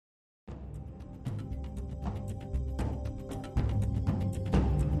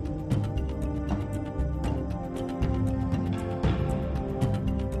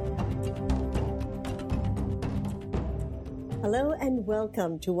Hello and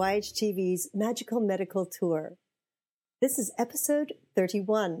welcome to YHTV's Magical Medical Tour. This is episode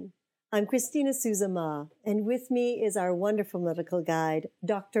 31. I'm Christina Souza-Ma, and with me is our wonderful medical guide,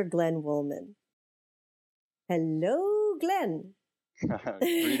 Dr. Glenn Woolman. Hello, Glenn.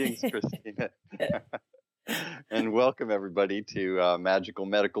 Greetings, Christina. And welcome, everybody, to Magical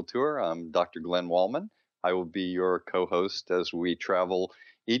Medical Tour. I'm Dr. Glenn Woolman. I will be your co-host as we travel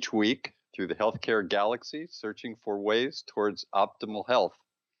each week through the healthcare galaxy, searching for ways towards optimal health.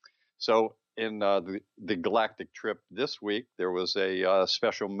 So in the galactic trip this week, there was a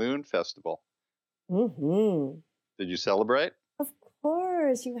special moon festival. Mm-hmm. Did you celebrate? Of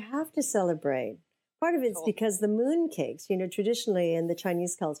course, you have to celebrate. Part of it's because the moon cakes, traditionally in the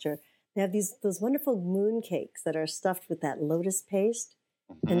Chinese culture, they have those wonderful moon cakes that are stuffed with that lotus paste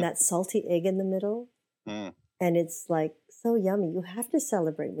and that salty egg in the middle. Mm. And it's like so yummy. You have to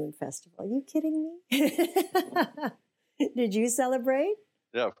celebrate Moon Festival. Are you kidding me? Did you celebrate?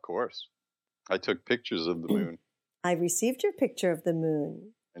 Yeah, of course. I took pictures of the moon. I received your picture of the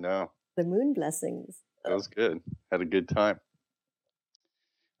moon. I know. The moon blessings. That was good. Had a good time.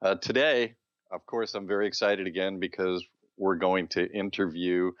 Today, of course, I'm very excited again because we're going to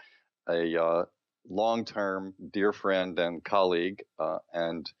interview a long-term dear friend and colleague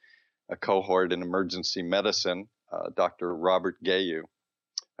and a cohort in emergency medicine, Dr. Robert Gayu.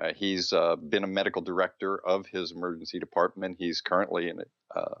 He's been a medical director of his emergency department. He's currently an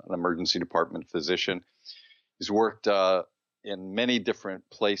emergency department physician. He's worked in many different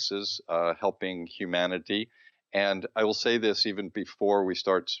places helping humanity. And I will say this even before we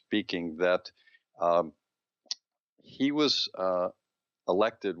start speaking, that he was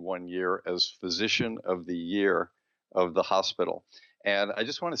elected one year as Physician of the Year of the hospital. And I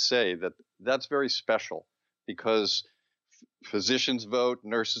just want to say that that's very special because physicians vote,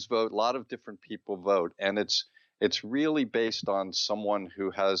 nurses vote, a lot of different people vote. And it's really based on someone who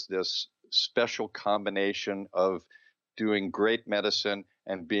has this special combination of doing great medicine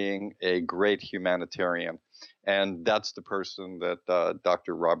and being a great humanitarian. And that's the person that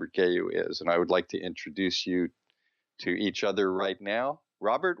Dr. Robert Gayu is. And I would like to introduce you to each other right now.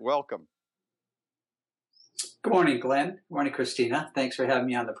 Robert, welcome. Good morning, Glenn. Good morning, Christina. Thanks for having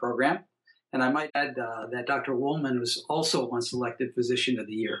me on the program. And I might add that Dr. Woolman was also once elected Physician of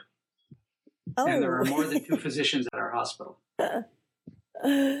the Year. Oh. And there are more than 2 physicians at our hospital.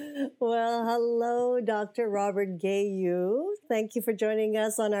 Well, hello, Dr. Robert Gayu. Thank you for joining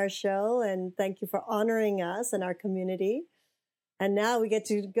us on our show, and thank you for honoring us and our community. And now we get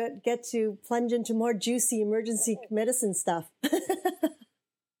to plunge into more juicy emergency medicine stuff.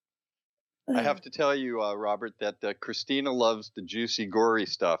 I have to tell you, Robert, that Christina loves the juicy, gory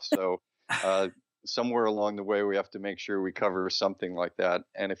stuff. So somewhere along the way, we have to make sure we cover something like that.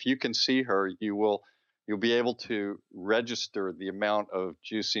 And if you can see her, you'll be able to register the amount of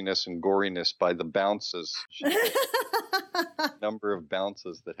juiciness and goriness by the bounces, number of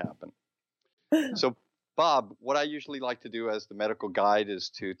bounces that happen. So, Bob, what I usually like to do as the medical guide is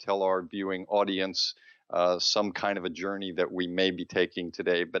to tell our viewing audience some kind of a journey that we may be taking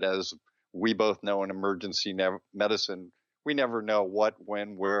today. But as we both know in emergency medicine, we never know what,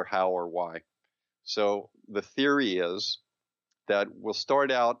 when, where, how, or why. So the theory is that we'll start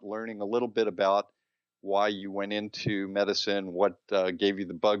out learning a little bit about why you went into medicine, what gave you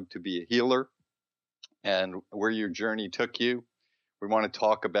the bug to be a healer, and where your journey took you. We want to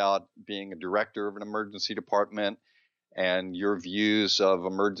talk about being a director of an emergency department and your views of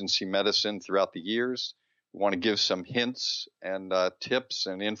emergency medicine throughout the years. We want to give some hints and tips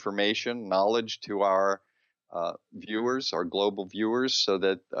and information, knowledge to our viewers, our global viewers, so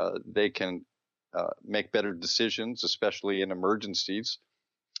that they can make better decisions, especially in emergencies.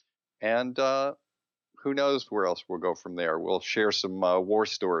 And who knows where else we'll go from there. We'll share some war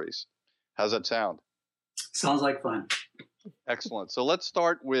stories. How's that sound? Sounds like fun. Excellent. So let's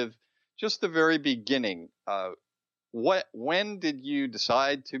start with just the very beginning. When did you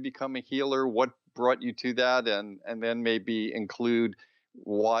decide to become a healer? What brought you to that? And then maybe include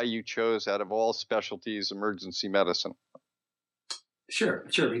why you chose, out of all specialties, emergency medicine. Sure,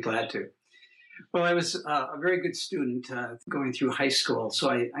 be glad to. Well, I was a very good student going through high school, so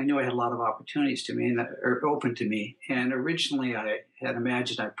I knew I had a lot of opportunities to me or open to me. And originally, I had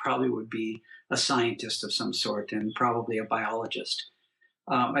imagined I probably would be a scientist of some sort and probably a biologist.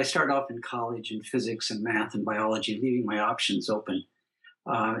 I started off in college in physics and math and biology, leaving my options open,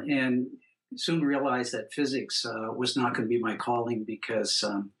 and soon realized that physics was not going to be my calling because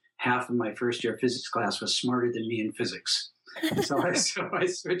half of my first year physics class was smarter than me in physics. So I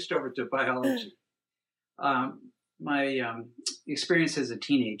switched over to biology. My experience as a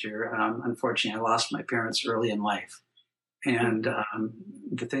teenager, unfortunately, I lost my parents early in life. And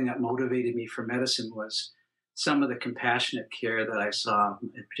the thing that motivated me for medicine was some of the compassionate care that I saw,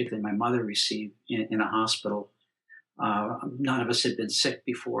 particularly my mother, receive in a hospital. None of us had been sick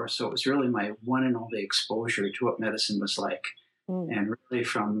before, so it was really my one and only exposure to what medicine was like. And really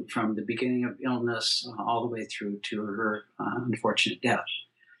from the beginning of illness all the way through to her unfortunate death.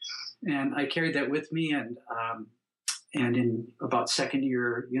 And I carried that with me, and in about second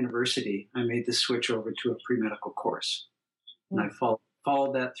year university, I made the switch over to a pre-medical course. And I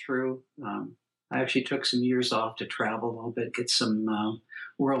followed that through. I actually took some years off to travel a little bit, get some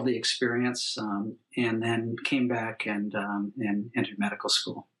worldly experience, and then came back and entered medical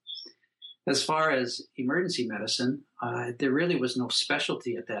school. As far as emergency medicine, there really was no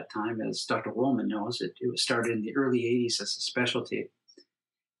specialty at that time. As Dr. Woolman knows, it was started in the early 80s as a specialty.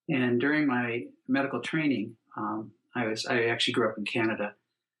 And during my medical training, I actually grew up in Canada.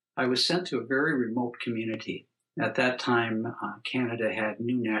 I was sent to a very remote community. At that time, Canada had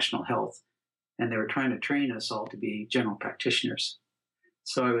new national health, and they were trying to train us all to be general practitioners.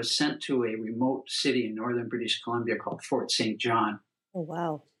 So I was sent to a remote city in northern British Columbia called Fort St. John. Oh,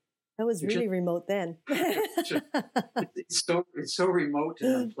 wow. That was really remote then. It's so remote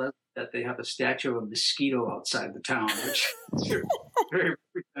and unpleasant that they have a statue of a mosquito outside the town, which is very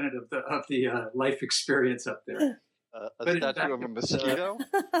representative of the life experience up there. A statue of a mosquito?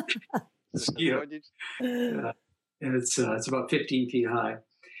 Mosquito. And it's about 15 feet high.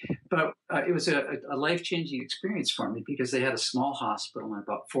 But it was a life-changing experience for me because they had a small hospital and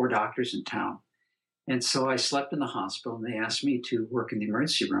about 4 doctors in town. And so I slept in the hospital, and they asked me to work in the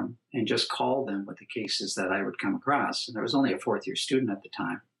emergency room and just call them with the cases that I would come across. And I was only a 4th-year student at the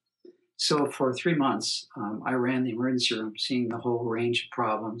time. So for 3 months, I ran the emergency room, seeing the whole range of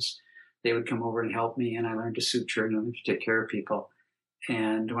problems. They would come over and help me, and I learned to suture and learned to take care of people.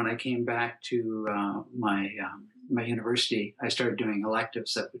 And when I came back to my university, I started doing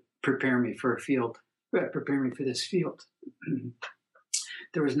electives that would prepare me for this field.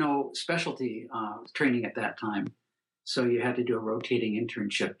 There was no specialty training at that time. So you had to do a rotating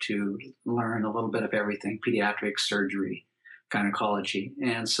internship to learn a little bit of everything: pediatrics, surgery, gynecology.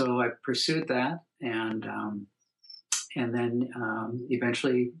 And so I pursued that, and then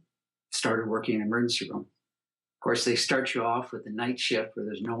eventually started working in an emergency room. Of course, they start you off with the night shift where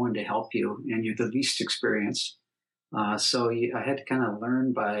there's no one to help you, and you're the least experienced. So I had to kind of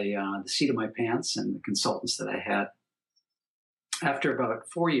learn by the seat of my pants and the consultants that I had. After about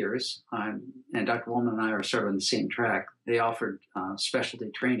 4 years, and Dr. Woolman and I are sort of on the same track, they offered specialty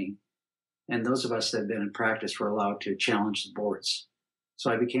training. And those of us that had been in practice were allowed to challenge the boards.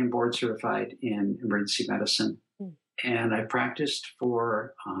 So I became board certified in emergency medicine. And I practiced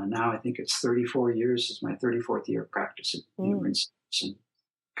for now, I think it's 34 years. It's my 34th year of practice in emergency medicine.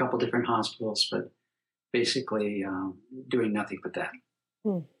 A couple different hospitals, but basically doing nothing but that.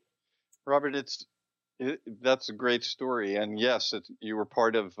 Robert, that's a great story. And yes, you were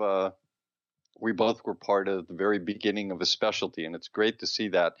part of, we both were part of the very beginning of a specialty. And it's great to see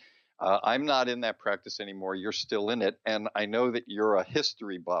that. I'm not in that practice anymore. You're still in it. And I know that you're a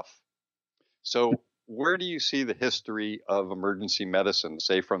history buff. So where do you see the history of emergency medicine,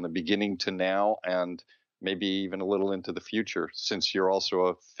 say from the beginning to now, and maybe even a little into the future, since you're also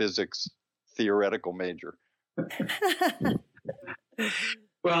a physics theoretical major?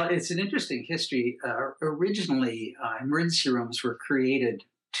 Well, it's an interesting history. Originally, emergency rooms were created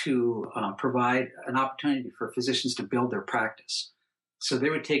to provide an opportunity for physicians to build their practice. So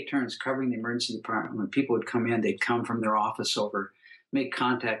they would take turns covering the emergency department. When people would come in, they'd come from their office over, make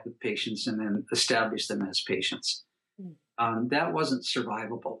contact with patients, and then establish them as patients. That wasn't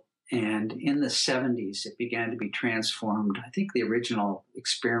survivable. And in the 70s, it began to be transformed. I think the original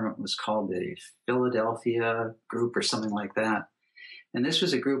experiment was called the Philadelphia Group or something like that. And this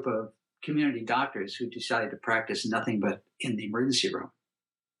was a group of community doctors who decided to practice nothing but in the emergency room.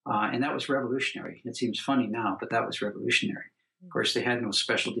 And that was revolutionary. It seems funny now, but that was revolutionary. Of course, they had no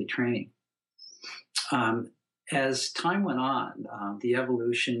specialty training. As time went on, the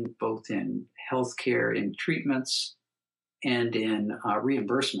evolution both in healthcare, in treatments, and in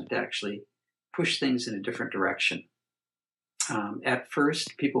reimbursement actually pushed things in a different direction. At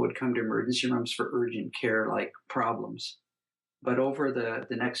first, people would come to emergency rooms for urgent care like problems. But over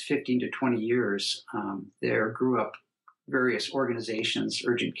the next 15 to 20 years, there grew up various organizations,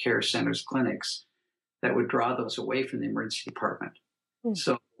 urgent care centers, clinics, that would draw those away from the emergency department.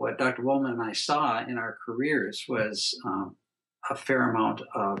 So what Dr. Woolman and I saw in our careers was a fair amount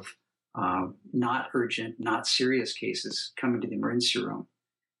of not urgent, not serious cases coming to the emergency room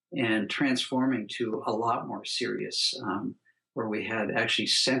and transforming to a lot more serious where we had actually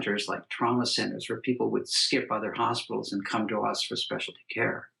centers like trauma centers where people would skip other hospitals and come to us for specialty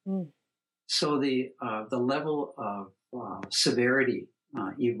care. Mm. So the level of severity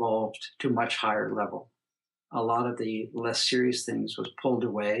evolved to a much higher level. A lot of the less serious things was pulled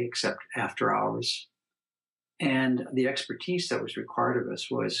away, except after hours. And the expertise that was required of us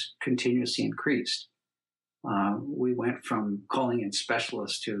was continuously increased. We went from calling in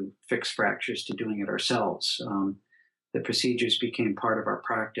specialists to fix fractures to doing it ourselves. The procedures became part of our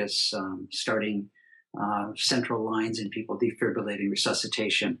practice, starting central lines in people, defibrillating,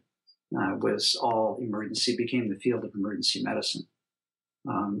 resuscitation was all emergency, became the field of emergency medicine.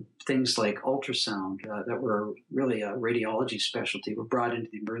 Things like ultrasound that were really a radiology specialty were brought into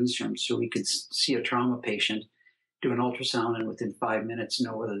the emergency room so we could see a trauma patient, do an ultrasound, and within 5 minutes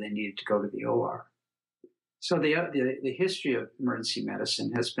know whether they needed to go to the OR. So the history of emergency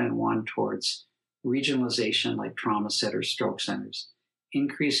medicine has been one towards regionalization like trauma centers, stroke centers,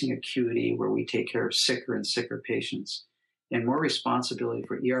 increasing acuity where we take care of sicker and sicker patients, and more responsibility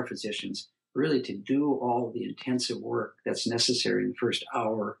for ER physicians really to do all the intensive work that's necessary in the first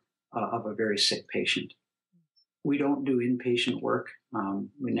hour of a very sick patient. We don't do inpatient work.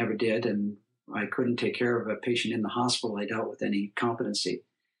 We never did, and I couldn't take care of a patient in the hospital I dealt with any competency.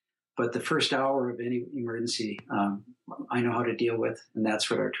 But the first hour of any emergency, I know how to deal with, and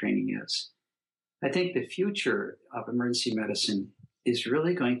that's what our training is. I think the future of emergency medicine is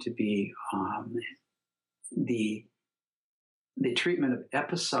really going to be the treatment of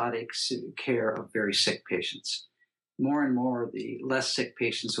episodic care of very sick patients. More and more, the less sick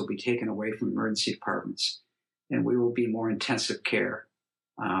patients will be taken away from emergency departments, and we will be more intensive care,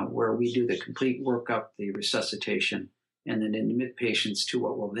 where we do the complete workup, the resuscitation, and then admit patients to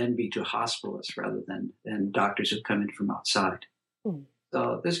what will then be to hospitalists rather than doctors who come in from outside. Mm.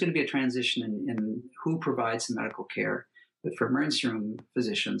 So there's going to be a transition in who provides the medical care. But for emergency room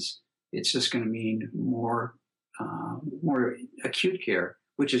physicians, it's just going to mean more acute care,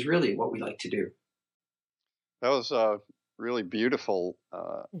 which is really what we like to do. That was a really beautiful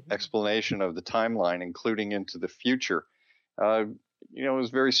explanation of the timeline, including into the future. It was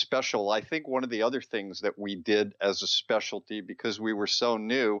very special. I think one of the other things that we did as a specialty, because we were so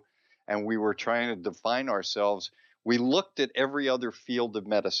new and we were trying to define ourselves, we looked at every other field of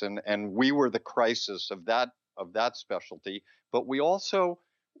medicine, and we were the crisis of that specialty. But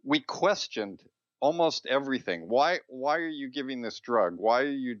we questioned almost everything. Why are you giving this drug? Why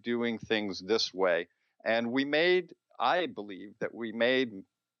are you doing things this way? And I believe that we made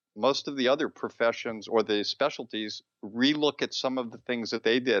most of the other professions or the specialties relook at some of the things that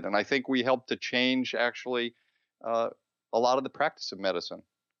they did. And I think we helped to change actually a lot of the practice of medicine.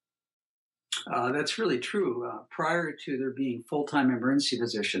 That's really true. Prior to there being full-time emergency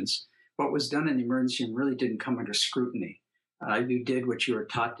physicians, what was done in the emergency room really didn't come under scrutiny. You did what you were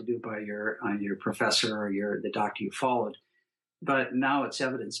taught to do by your professor or the doctor you followed. But now it's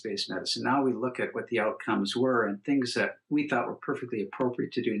evidence-based medicine. Now we look at what the outcomes were, and things that we thought were perfectly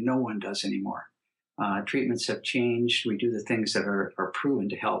appropriate to do, no one does anymore. Treatments have changed. We do the things that are proven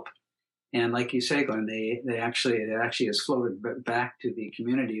to help. And like you say, Glenn, it actually has floated back to the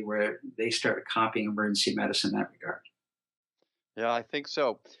community where they started copying emergency medicine in that regard. Yeah, I think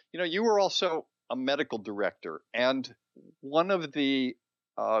so. You were also a medical director, and one of the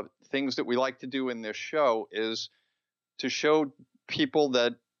things that we like to do in this show is to show people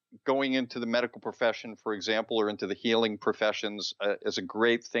that going into the medical profession, for example, or into the healing professions is a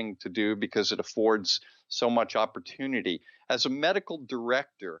great thing to do because it affords so much opportunity. As a medical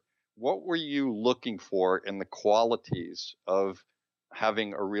director, what were you looking for in the qualities of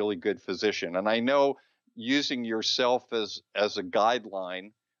having a really good physician? And I know using yourself as a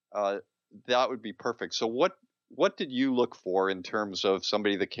guideline, that would be perfect. So what did you look for in terms of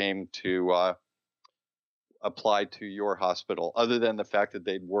somebody that came to apply to your hospital, other than the fact that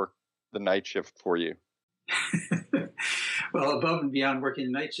they'd work the night shift for you? Well, above and beyond working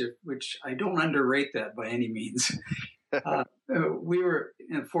the night shift, which I don't underrate that by any means. We were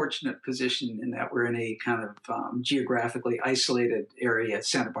in a fortunate position in that we're in a kind of geographically isolated area,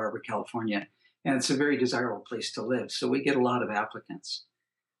 Santa Barbara, California, and it's a very desirable place to live. So we get a lot of applicants.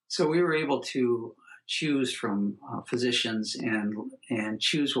 So we were able to choose from physicians and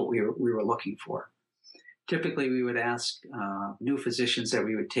choose what we were looking for. Typically, we would ask new physicians that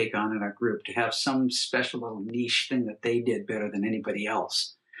we would take on in our group to have some special little niche thing that they did better than anybody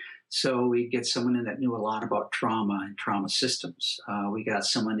else. So we get someone in that knew a lot about trauma and trauma systems. We got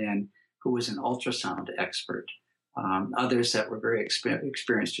someone in who was an ultrasound expert. Others that were very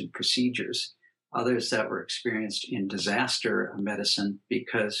experienced in procedures. Others that were experienced in disaster medicine,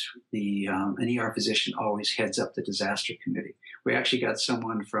 because an ER physician always heads up the disaster committee. We actually got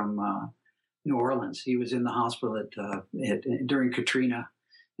someone from New Orleans. He was in the hospital during Katrina,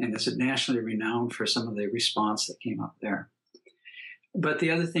 and is nationally renowned for some of the response that came up there. But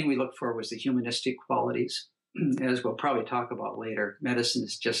the other thing we looked for was the humanistic qualities. As we'll probably talk about later, medicine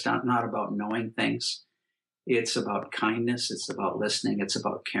is just not about knowing things. It's about kindness. It's about listening. It's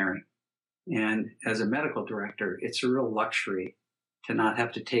about caring. And as a medical director, it's a real luxury to not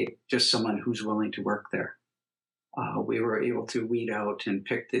have to take just someone who's willing to work there. We were able to weed out and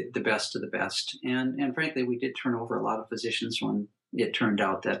pick the best of the best. And frankly, we did turn over a lot of physicians when it turned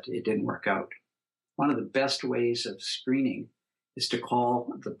out that it didn't work out. One of the best ways of screening is to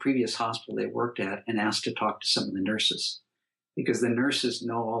call the previous hospital they worked at and ask to talk to some of the nurses, because the nurses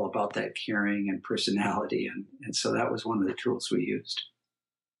know all about that caring and personality. And so that was one of the tools we used.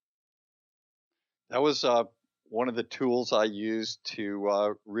 That was one of the tools I used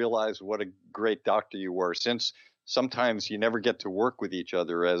to realize what a great doctor you were, since sometimes you never get to work with each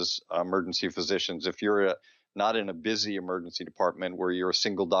other as emergency physicians. If you're not in a busy emergency department where you're a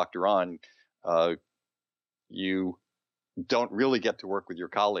single doctor on, you don't really get to work with your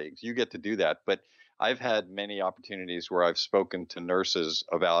colleagues. You get to do that. But I've had many opportunities where I've spoken to nurses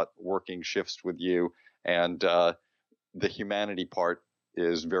about working shifts with you, and the humanity part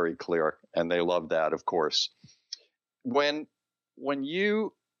is very clear, and they love that, of course. When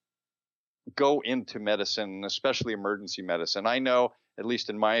you go into medicine, especially emergency medicine, I know, at least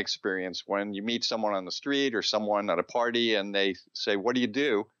in my experience, when you meet someone on the street or someone at a party and they say, "What do you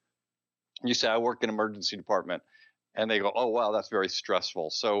do?" You say, "I work in emergency department." And they go, "Oh, wow, that's very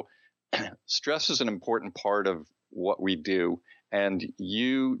stressful." So stress is an important part of what we do, and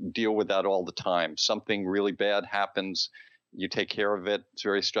you deal with that all the time. Something really bad happens, you take care of it. It's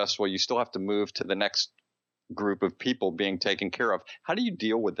very stressful. You still have to move to the next group of people being taken care of. How do you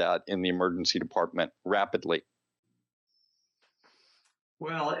deal with that in the emergency department rapidly?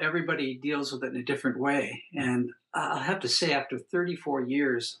 Well, everybody deals with it in a different way. And I'll have to say, after 34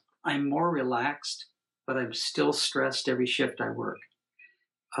 years, I'm more relaxed, but I'm still stressed every shift I work.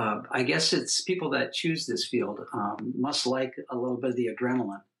 I guess it's people that choose this field must like a little bit of the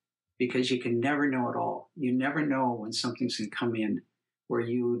adrenaline, because you can never know it all. You never know when something's going to come in where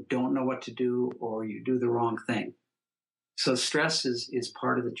you don't know what to do or you do the wrong thing. So stress is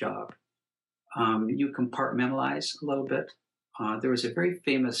part of the job. You compartmentalize a little bit. There was a very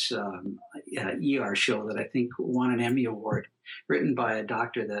famous ER show that I think won an Emmy Award, written by a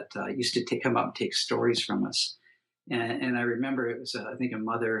doctor that used to come up and take stories from us. And I remember it was, I think, a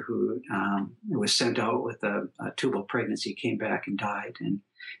mother who was sent out with a tubal pregnancy, came back and died. And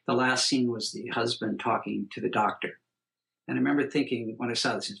the last scene was the husband talking to the doctor. And I remember thinking, when I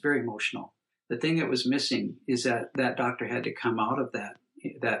saw this, it's very emotional. The thing that was missing is that doctor had to come out of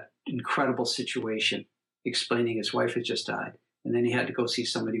that incredible situation, explaining his wife had just died. And then he had to go see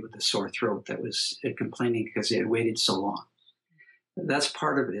somebody with a sore throat that was complaining because he had waited so long. That's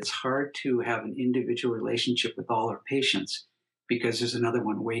part of it. It's hard to have an individual relationship with all our patients because there's another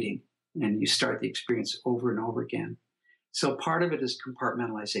one waiting, and you start the experience over and over again. So part of it is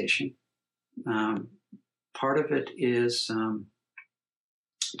compartmentalization. Part of it is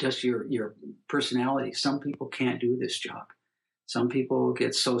just your personality. Some people can't do this job. Some people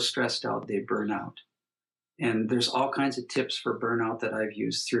get so stressed out they burn out. And there's all kinds of tips for burnout that I've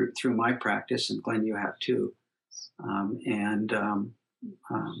used through my practice, and Glenn, you have too. I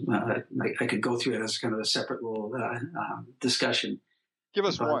could go through it as kind of a separate little discussion. Give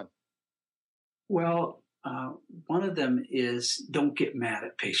us one. Well, one of them is don't get mad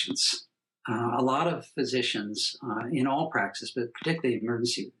at patients. A lot of physicians in all practices, but particularly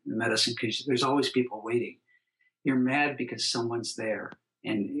emergency medicine, because there's always people waiting. You're mad because someone's there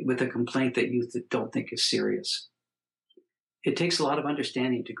and with a complaint that you don't think is serious. It takes a lot of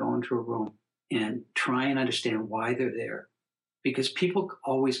understanding to go into a room and try and understand why they're there, because people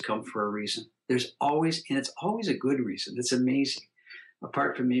always come for a reason. And it's always a good reason. It's amazing.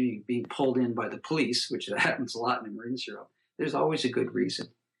 Apart from maybe being pulled in by the police, which happens a lot in emergency room, there's always a good reason.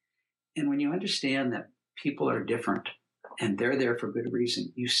 And when you understand that people are different and they're there for good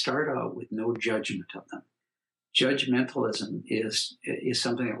reason, you start out with no judgment of them. Judgmentalism is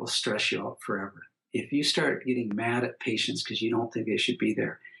something that will stress you out forever. If you start getting mad at patients because you don't think they should be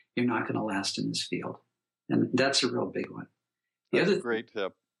there, you're not going to last in this field. And that's a real big one. That's a great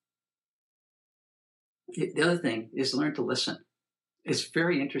tip. The other thing is learn to listen. It's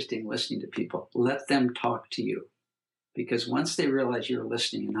very interesting listening to people. Let them talk to you. Because once they realize you're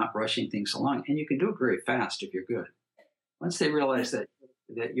listening and not rushing things along, and you can do it very fast if you're good. Once they realize that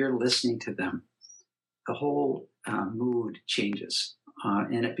you're listening to them, the whole mood changes,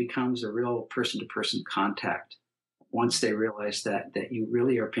 and it becomes a real person-to-person contact. once they realize that you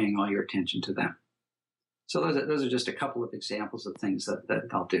really are paying all your attention to them. So those are just a couple of examples of things that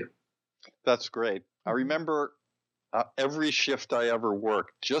I'll do. That's great. I remember every shift I ever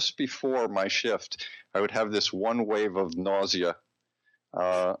worked, just before my shift, I would have this one wave of nausea.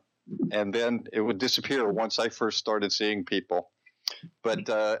 And then it would disappear once I first started seeing people. But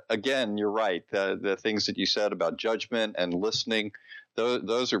again, you're right. The things that you said about judgment and listening,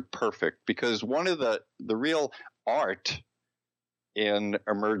 those are perfect, because one of the real art in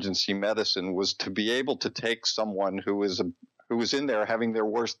emergency medicine was to be able to take someone who was in there having their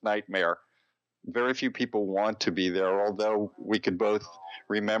worst nightmare. Very few people want to be there, although we could both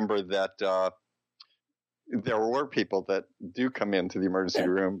remember that there were people that do come into the emergency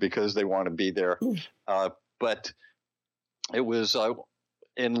room because they want to be there. But it was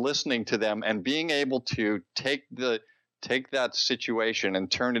in listening to them and being able to take that situation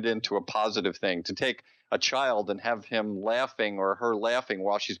and turn it into a positive thing, to take a child and have him laughing or her laughing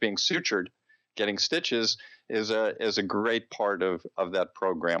while she's being sutured, getting stitches, is a great part of that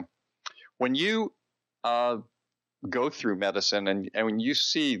program. When you go through medicine and when you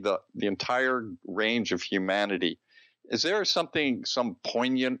see the entire range of humanity, is there some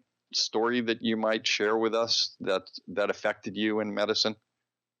poignant story that you might share with us that affected you in medicine?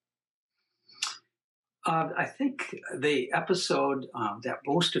 I think the episode that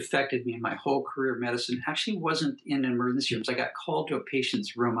most affected me in my whole career of medicine actually wasn't in emergency rooms. I got called to a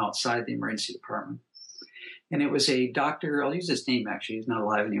patient's room outside the emergency department. And it was a doctor, I'll use his name actually, he's not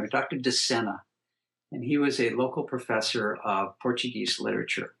alive anymore, Dr. De Sena. And he was a local professor of Portuguese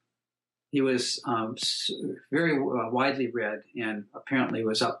literature. He was very widely read and apparently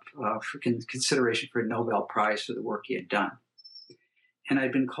was up for consideration for a Nobel Prize for the work he had done. And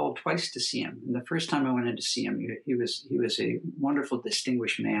I'd been called twice to see him. And the first time I went in to see him, he was a wonderful,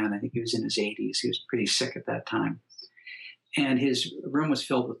 distinguished man. I think he was in his 80s. He was pretty sick at that time. And his room was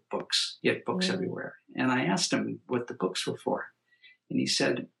filled with books. He had books everywhere. And I asked him what the books were for. And he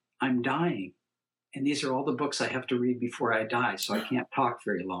said, "I'm dying. And these are all the books I have to read before I die, so I can't talk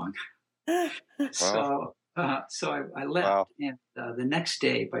very long." Wow. So I left. Wow. And the next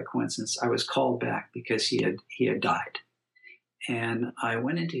day, by coincidence, I was called back because he had died. And I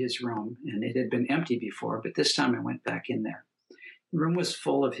went into his room, and it had been empty before, but this time I went back in there. The room was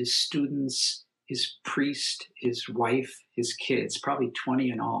full of his students, his priest, his wife, his kids, probably 20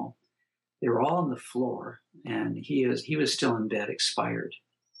 in all. They were all on the floor, and he was still in bed, expired.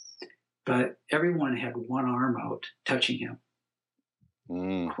 But everyone had one arm out, touching him,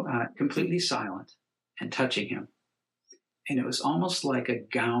 completely silent and touching him. And it was almost like a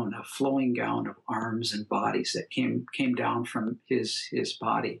gown, a flowing gown of arms and bodies that came down from his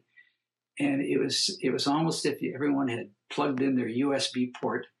body. And it was almost as if everyone had plugged in their USB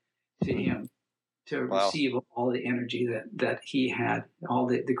port to him to receive all the energy that he had, all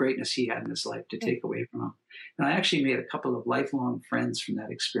the greatness he had in his life to take away from him. And I actually made a couple of lifelong friends from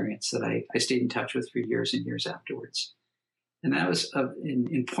that experience that I stayed in touch with for years and years afterwards. And that was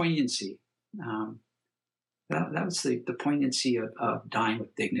in poignancy. That was the poignancy of dying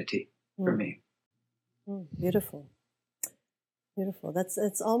with dignity for me. Beautiful. Beautiful.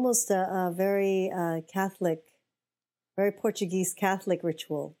 It's almost a very Catholic, very Portuguese Catholic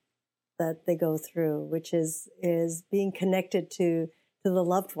ritual that they go through, which is being connected to the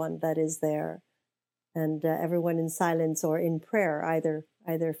loved one that is there, and everyone in silence or in prayer,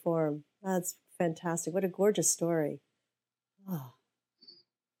 either form. That's fantastic. What a gorgeous story. Oh.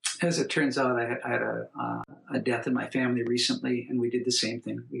 As it turns out, I had a death in my family recently, and we did the same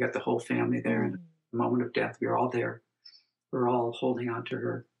thing. We got the whole family there, and the moment of death, we were all there. We were all holding on to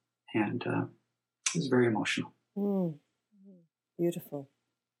her, and it was very emotional. Beautiful.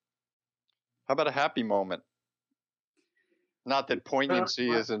 How about a happy moment? Not that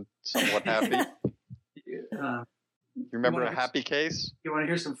poignancy isn't somewhat happy. You remember a happy case? You want to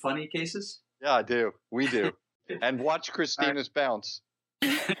hear some funny cases? Yeah, I do. We do. And watch Christina's bounce.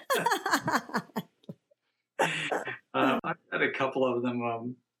 I've had a couple of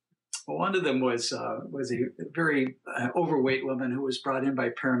them. One of them was a very overweight woman who was brought in by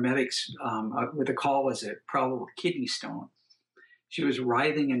paramedics with a call was a probable kidney stone. She was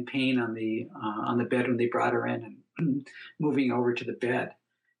writhing in pain on the bed when they brought her in and moving over to the bed.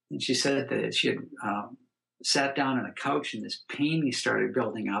 And she said that she had sat down on a couch and this pain started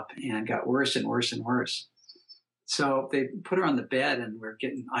building up and got worse and worse and worse. So they put her on the bed and we're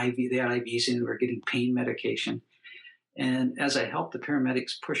getting they had IVs in, we're getting pain medication. And as I helped the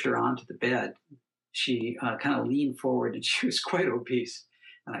paramedics push her onto the bed, she kind of leaned forward and she was quite obese.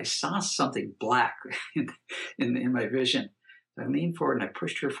 And I saw something black in my vision. I leaned forward and I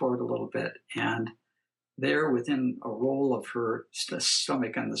pushed her forward a little bit. And there within a roll of her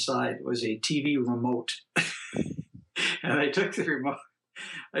stomach on the side was a TV remote. And I took the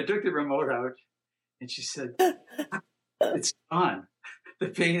remote out, and she said, "It's gone. The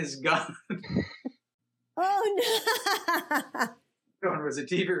pain is gone." Oh no! It was a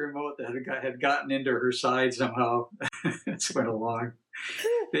TV remote that had gotten into her side somehow. It went along.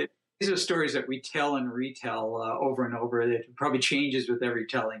 These are stories that we tell and retell over and over. It probably changes with every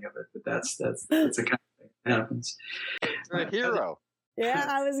telling of it, but that's the kind of thing that happens. You're a hero. Yeah,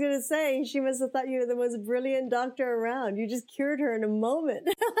 I was going to say, she must have thought you were the most brilliant doctor around. You just cured her in a moment.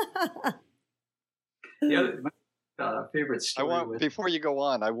 My favorite story. Before you go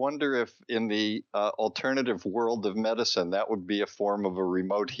on, I wonder if in the alternative world of medicine, that would be a form of a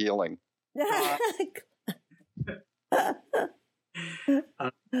remote healing. My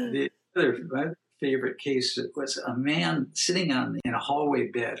favorite case was a man sitting in a hallway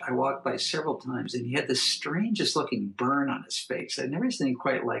bed. I walked by several times, and he had the strangest looking burn on his face. I'd never seen anything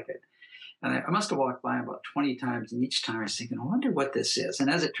quite like it. And I must have walked by him about 20 times, and each time I was thinking, I wonder what this is. And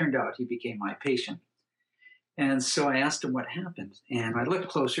as it turned out, he became my patient. And so I asked him what happened. And I looked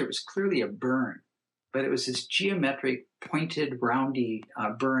closer. It was clearly a burn, but it was this geometric, pointed, roundy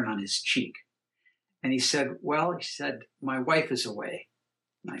burn on his cheek. And he said, my wife is away.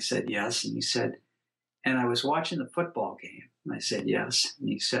 And I said, yes. And he said, and I was watching the football game. And I said, yes. And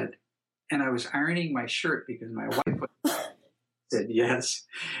he said, and I was ironing my shirt because my wife was. I said, yes.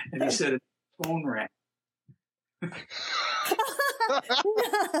 And he said, the phone rang. No.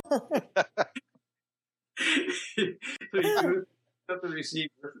 So he took the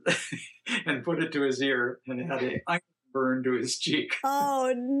receiver and put it to his ear and had an iron burn to his cheek.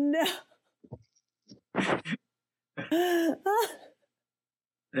 Oh, no.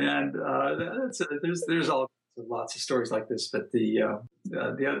 And there's lots of stories like this, but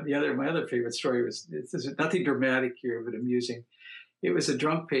my other favorite story was, there's nothing dramatic here but amusing. It was a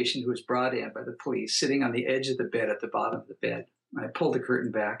drunk patient who was brought in by the police, sitting on the edge of the bed at the bottom of the bed. I pulled the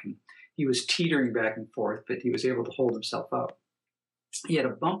curtain back, and he was teetering back and forth, but he was able to hold himself up. He had a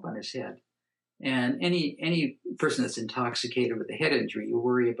bump on his head. And any person that's intoxicated with a head injury, you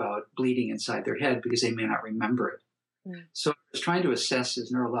worry about bleeding inside their head because they may not remember it. Mm. So I was trying to assess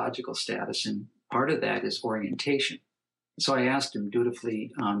his neurological status, and part of that is orientation. So I asked him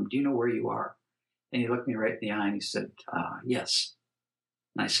dutifully, do you know where you are? And he looked me right in the eye and he said, yes.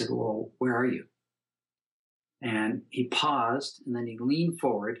 And I said, well, where are you? And he paused, and then he leaned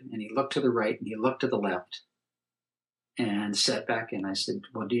forward, and he looked to the right, and he looked to the left, and sat back. And I said,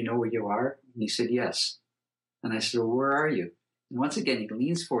 well, do you know where you are? And he said, yes. And I said, well, where are you? And once again, he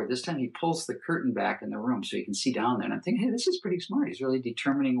leans forward. This time he pulls the curtain back in the room so you can see down there. And I'm thinking, hey, this is pretty smart. He's really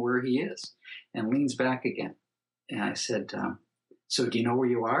determining where he is, and leans back again. And I said, so do you know where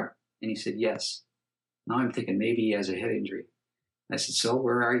you are? And he said, yes. Now I'm thinking maybe he has a head injury. I said, so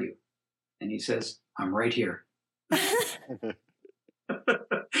where are you? And he says, I'm right here.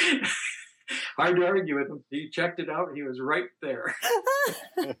 Hard to argue with him. He checked it out. He was right there.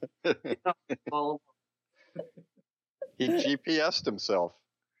 He GPS'd himself.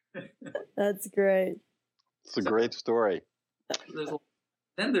 That's great. It's a great story.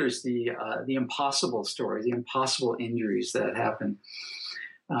 Then there's the impossible story, the impossible injuries that happen.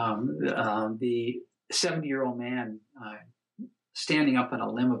 The 70-year-old man standing up on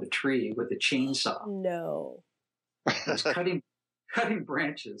a limb of a tree with a chainsaw. No. He's cutting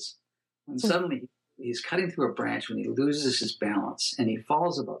branches, and suddenly he's cutting through a branch when he loses his balance, and he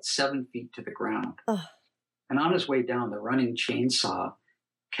falls about 7 feet to the ground. Oh. And on his way down, the running chainsaw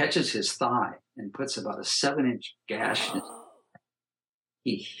catches his thigh and puts about a 7-inch gash in it.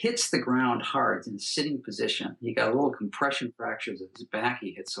 He hits the ground hard in a sitting position. He got a little compression fractures of his back.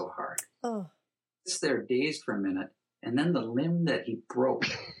 He hit so hard. Oh. He's there dazed for a minute, and then the limb that he broke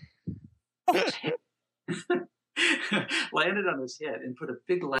landed on his head and put a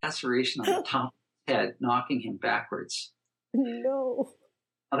big laceration on the top of his head, knocking him backwards. No.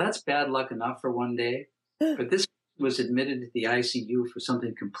 Now, that's bad luck enough for one day, but this was admitted to the ICU for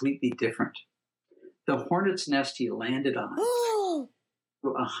something completely different. The hornet's nest he landed on,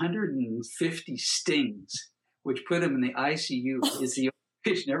 150 stings, which put him in the ICU, is the only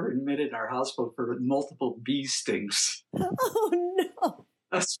patient ever admitted in our hospital for multiple bee stings. Oh, no.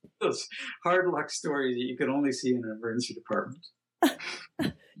 That's those hard luck stories that you can only see in an emergency department.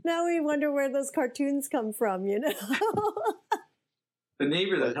 Now we wonder where those cartoons come from, you know? The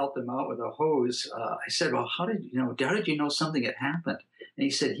neighbor that helped him out with a hose, I said, well, how did you know something had happened? And he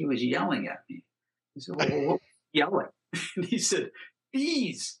said, he was yelling at me. I said, well, what was he yelling? And he said,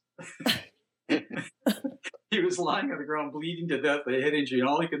 bees. He was lying on the ground bleeding to death with a head injury, and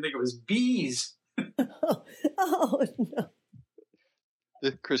all he could think of was bees. Oh no.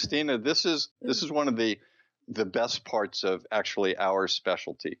 Christina, this is one of the best parts of actually our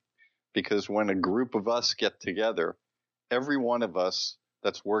specialty, because when a group of us get together, every one of us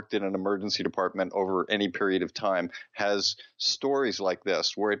that's worked in an emergency department over any period of time has stories like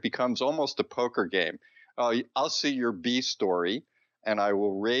this, where it becomes almost a poker game. I'll see your B story, and I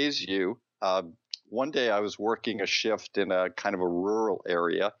will raise you. One day I was working a shift in a kind of a rural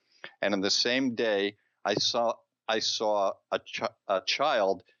area, and in the same day I saw a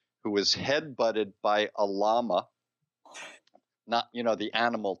child who was head-butted by a llama, not, the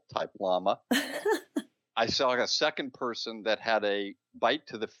animal type llama. I saw a second person that had a bite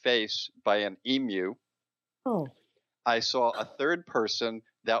to the face by an emu. Oh. I saw a third person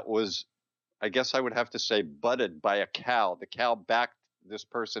that was, I guess I would have to say, butted by a cow. The cow backed this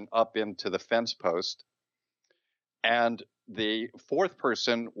person up into the fence post. And the fourth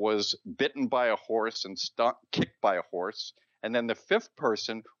person was bitten by a horse and kicked by a horse. And then the fifth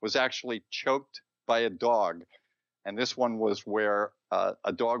person was actually choked by a dog. And this one was where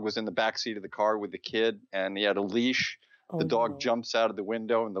a dog was in the backseat of the car with the kid, and he had a leash. Oh, the dog jumps out of the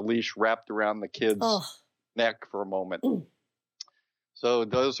window, and the leash wrapped around the kid's neck for a moment. So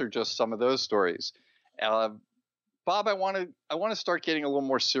those are just some of those stories. Bob, I want to start getting a little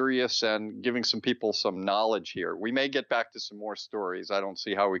more serious and giving some people some knowledge here. We may get back to some more stories. I don't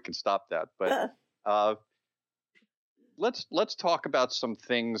see how we can stop that, but let's talk about some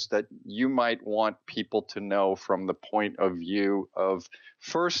things that you might want people to know from the point of view of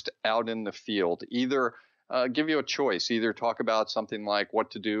first out in the field. Either give you a choice. Either talk about something like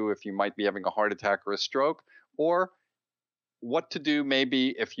what to do if you might be having a heart attack or a stroke, or what to do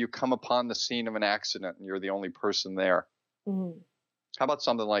maybe if you come upon the scene of an accident and you're the only person there. Mm-hmm. How about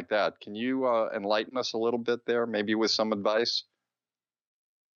something like that? Can you enlighten us a little bit there, maybe with some advice?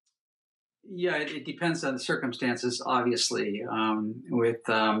 Yeah, it depends on the circumstances, obviously. With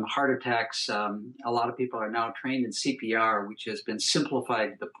heart attacks, a lot of people are now trained in CPR, which has been simplified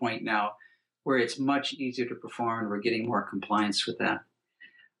to the point now where it's much easier to perform, and we're getting more compliance with that.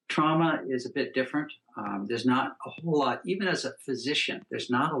 Trauma is a bit different. There's not a whole lot, even as a physician, there's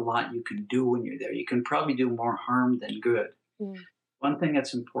not a lot you can do when you're there. You can probably do more harm than good. Mm. One thing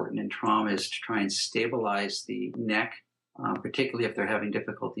that's important in trauma is to try and stabilize the neck, particularly if they're having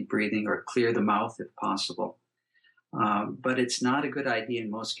difficulty breathing, or clear the mouth if possible. But it's not a good idea in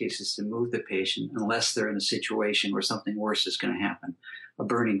most cases to move the patient unless they're in a situation where something worse is going to happen, a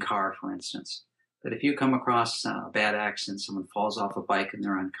burning car, for instance. But if you come across a bad accident, someone falls off a bike and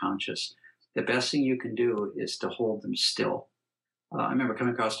they're unconscious, the best thing you can do is to hold them still. I remember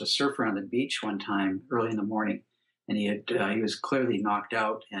coming across a surfer on the beach one time early in the morning, and he was clearly knocked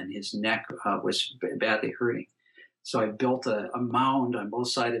out, and his neck was badly hurting. So I built a mound on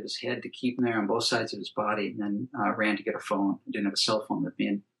both sides of his head to keep him there on both sides of his body, and then ran to get a phone. I didn't have a cell phone with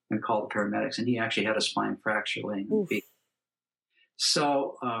me, and called the paramedics, and he actually had a spine fracture laying on the beach.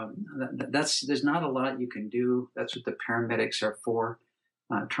 So there's not a lot you can do. That's what the paramedics are for.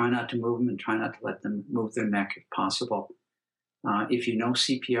 Try not to move them, and try not to let them move their neck if possible. If you know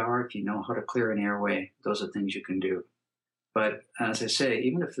CPR, if you know how to clear an airway, those are things you can do. But as I say,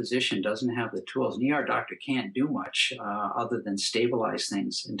 even if a physician doesn't have the tools, an ER doctor can't do much other than stabilize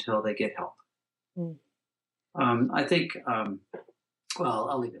things until they get help. Mm. I think,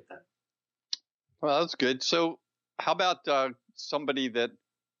 I'll leave it at that. Well, that's good. So how about somebody that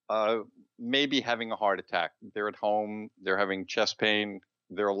may be having a heart attack? They're at home, they're having chest pain,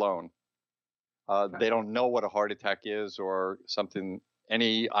 they're alone. They don't know what a heart attack is or something.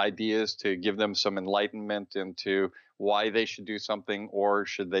 Any ideas to give them some enlightenment into why they should do something, or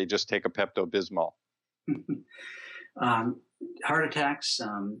should they just take a Pepto-Bismol? Heart attacks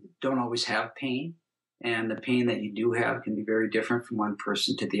don't always have pain, and the pain that you do have can be very different from one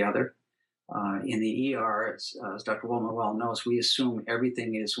person to the other. In the ER, as Dr. Woolman well knows, we assume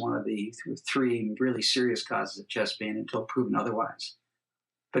everything is one of the three really serious causes of chest pain until proven otherwise.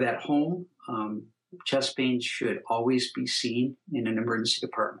 But at home, chest pain should always be seen in an emergency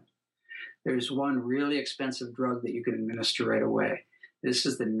department. There's one really expensive drug that you can administer right away. This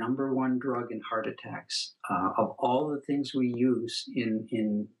is the number one drug in heart attacks. Of all the things we use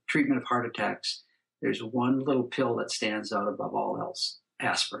in treatment of heart attacks, there's one little pill that stands out above all else: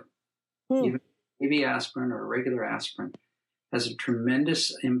 aspirin. Even maybe aspirin or regular aspirin has a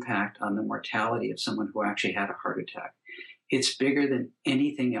tremendous impact on the mortality of someone who actually had a heart attack. It's bigger than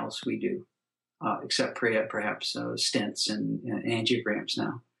anything else we do, except perhaps stents and angiograms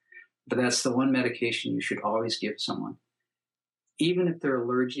now. But that's the one medication you should always give someone. Even if they're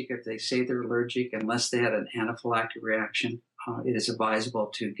allergic, if they say they're allergic, unless they had an anaphylactic reaction, it is advisable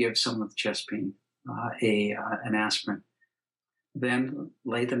to give someone with chest pain an aspirin. Then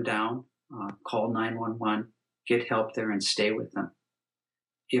lay them down, call 911, get help there, and stay with them.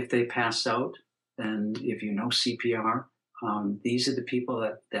 If they pass out, then if you know CPR, these are the people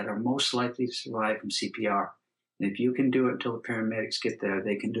that are most likely to survive from CPR. And if you can do it until the paramedics get there,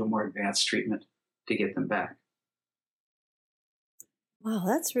 they can do more advanced treatment to get them back. Wow,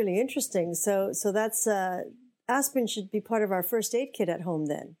 that's really interesting. So that's aspirin should be part of our first aid kit at home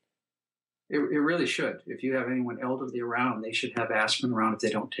then. It really should. If you have anyone elderly around, they should have aspirin around if they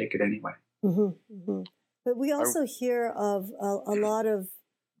don't take it anyway. Mm-hmm, mm-hmm. But we also hear of a lot.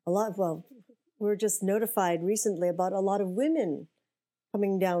 Well, we're just notified recently about a lot of women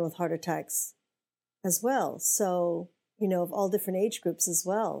coming down with heart attacks as well. So, of all different age groups as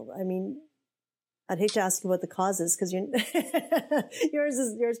well. I mean, I'd hate to ask you what the cause is because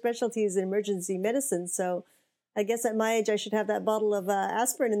your specialty is in emergency medicine. So I guess at my age, I should have that bottle of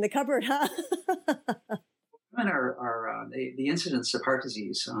aspirin in the cupboard, huh? Women the incidence of heart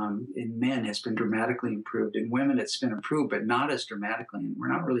disease in men has been dramatically improved. In women, it's been improved, but not as dramatically. And we're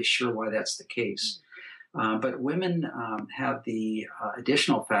not really sure why that's the case. But women have the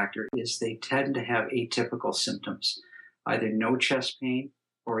additional factor is they tend to have atypical symptoms, either no chest pain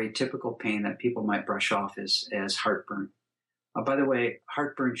or atypical pain that people might brush off as heartburn. By the way,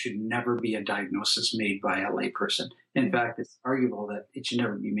 heartburn should never be a diagnosis made by a layperson. In fact, it's arguable that it should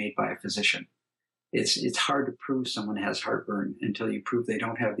never be made by a physician. It's hard to prove someone has heartburn until you prove they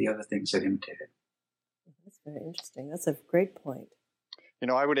don't have the other things that imitate it. That's very interesting. That's a great point.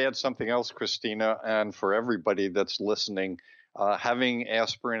 I would add something else, Christina, and for everybody that's listening, having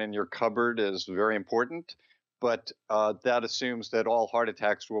aspirin in your cupboard is very important, but that assumes that all heart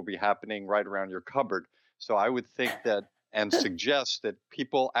attacks will be happening right around your cupboard. So I would think that and suggest that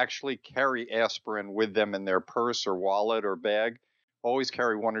people actually carry aspirin with them in their purse or wallet or bag. Always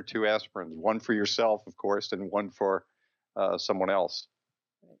carry 1 or 2 aspirins, one for yourself, of course, and one for someone else.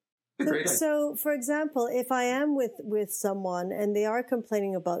 So, for example, if I am with someone and they are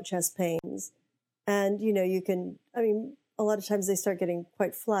complaining about chest pains, and, a lot of times they start getting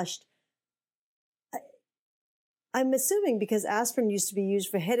quite flushed. I'm assuming because aspirin used to be used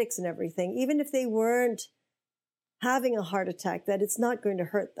for headaches and everything, even if they weren't having a heart attack, that it's not going to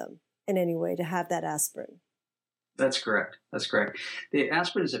hurt them in any way to have that aspirin. That's correct. The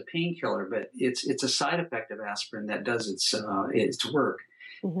aspirin is a painkiller, but it's a side effect of aspirin that does its work.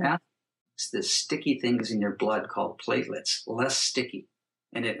 Mm-hmm. Aspirin makes the sticky things in your blood called platelets less sticky,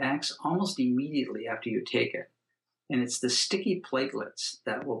 and it acts almost immediately after you take it. And it's the sticky platelets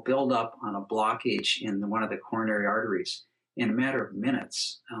that will build up on a blockage in one of the coronary arteries in a matter of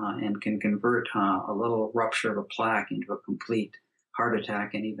minutes and can convert a little rupture of a plaque into a complete heart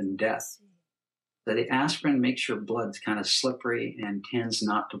attack and even death. So the aspirin makes your blood kind of slippery and tends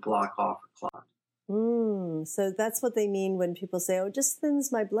not to block off or clot. So that's what they mean when people say, "Oh, it just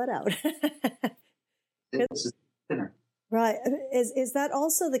thins my blood out." It's thinner. Right. Is that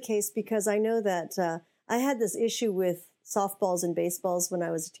also the case? Because I know that I had this issue with softballs and baseballs when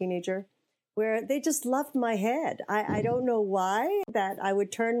I was a teenager, where they just loved my head. I don't know why, that I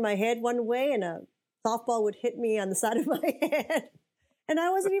would turn my head one way and a softball would hit me on the side of my head. And I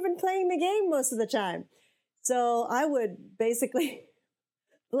wasn't even playing the game most of the time. So I would basically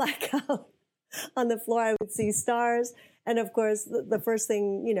black out on the floor. I would see stars. And of course, the first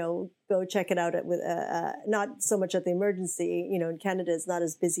thing, go check it out with not so much at the emergency. In Canada, it's not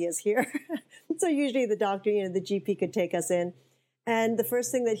as busy as here. So usually the doctor, the GP could take us in. And the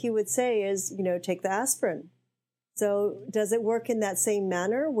first thing that he would say is, take the aspirin. So does it work in that same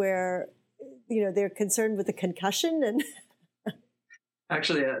manner where, they're concerned with the concussion? And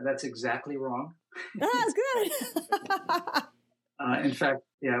actually, that's exactly wrong. That's good. In fact,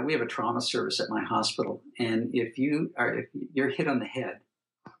 we have a trauma service at my hospital. And if you're hit on the head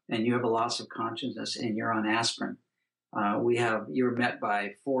and you have a loss of consciousness and you're on aspirin, you're met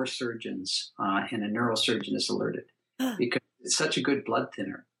by 4 surgeons and a neurosurgeon is alerted because it's such a good blood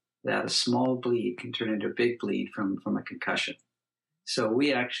thinner that a small bleed can turn into a big bleed from a concussion. So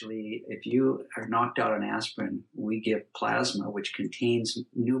we actually, if you are knocked out on aspirin, we give plasma, which contains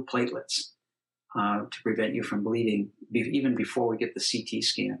new platelets to prevent you from bleeding. Even before we get the CT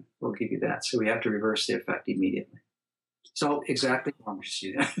scan, we'll give you that. So we have to reverse the effect immediately. So exactly wrong.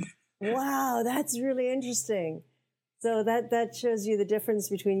 Wow, that's really interesting. So that shows you the difference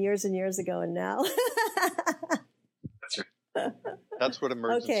between years and years ago and now. That's right. That's what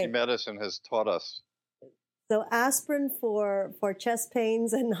emergency medicine has taught us. So aspirin for chest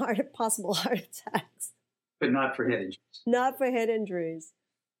pains and possible heart attacks. But not for head injuries. Not for head injuries.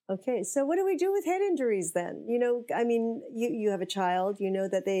 Okay, so what do we do with head injuries then? You have a child,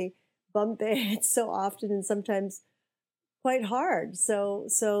 that they bump it so often and sometimes quite hard. So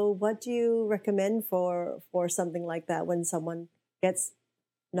what do you recommend for something like that when someone gets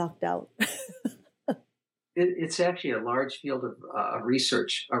knocked out? It's actually a large field of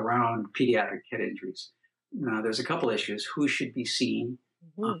research around pediatric head injuries. Now, there's a couple issues. Who should be seen?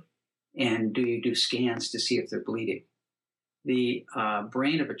 Mm-hmm. And do you do scans to see if they're bleeding? The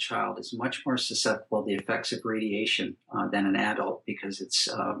brain of a child is much more susceptible to the effects of radiation than an adult because it's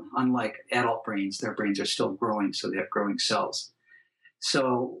unlike adult brains, their brains are still growing, so they have growing cells.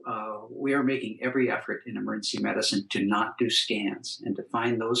 So we are making every effort in emergency medicine to not do scans and to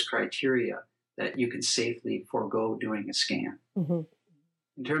find those criteria that you can safely forego doing a scan. Mm-hmm.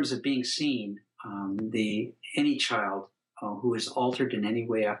 In terms of being seen, any child who is altered in any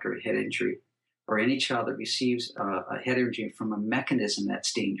way after a head injury, or any child that receives a head injury from a mechanism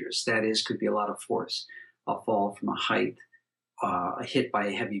that's dangerous, that is, could be a lot of force, a fall from a height, a hit by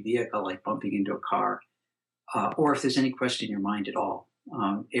a heavy vehicle like bumping into a car, or if there's any question in your mind at all,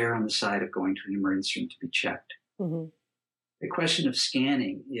 err on the side of going to an emergency room to be checked. Mm-hmm. The question of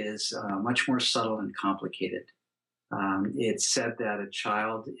scanning is much more subtle and complicated. It's said that a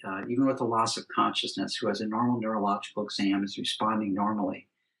child, even with a loss of consciousness, who has a normal neurological exam, is responding normally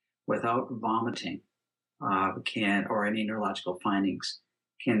without vomiting or any neurological findings,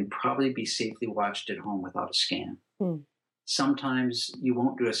 can probably be safely watched at home without a scan. Sometimes you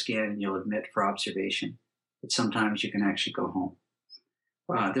won't do a scan and you'll admit for observation, but sometimes you can actually go home.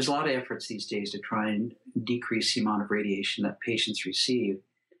 There's a lot of efforts these days to try and decrease the amount of radiation that patients receive,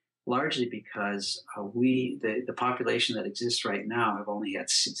 largely because the population that exists right now have only had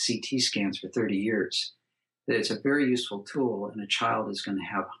CT scans for 30 years. It's a very useful tool, and a child is going to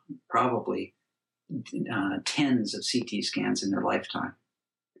have probably tens of CT scans in their lifetime.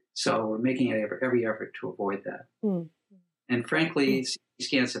 So we're making every effort to avoid that. And frankly, CT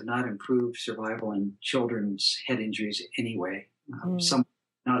scans have not improved survival in children's head injuries anyway. Some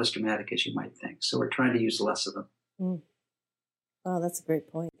not as dramatic as you might think. So we're trying to use less of them. Oh, that's a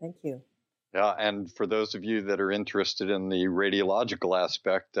great point. Thank you. Yeah, and for those of you that are interested in the radiological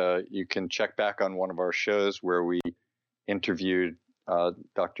aspect, you can check back on one of our shows where we interviewed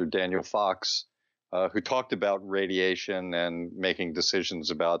Dr. Daniel Fox, who talked about radiation and making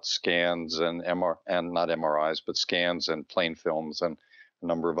decisions about scans and not MRIs, but scans and plain films and a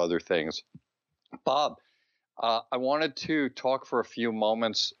number of other things. Bob, I wanted to talk for a few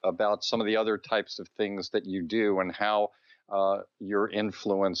moments about some of the other types of things that you do and how your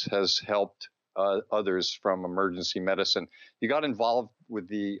influence has helped others from emergency medicine. You got involved with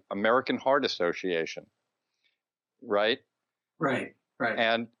the American Heart Association, right? Right.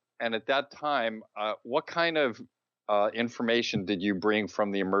 And at that time, what kind of information did you bring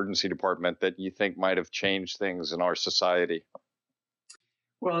from the emergency department that you think might have changed things in our society?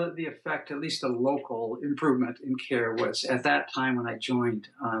 Well, the effect, at least a local improvement in care, was at that time when I joined,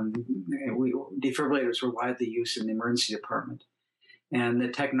 defibrillators were widely used in the emergency department. And the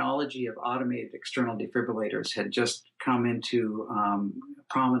technology of automated external defibrillators had just come into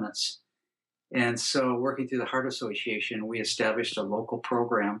prominence. And so working through the Heart Association, we established a local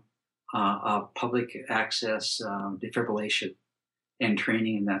program of public access defibrillation and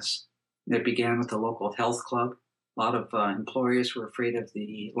training in this. It began with the local health club. A lot of employers were afraid of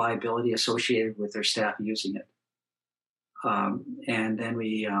the liability associated with their staff using it. And then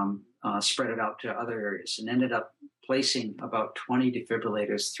we spread it out to other areas and ended up placing about 20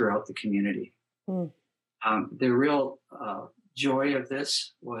 defibrillators throughout the community. The real joy of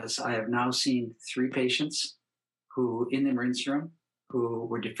this was I have now seen 3 patients who in the emergency room who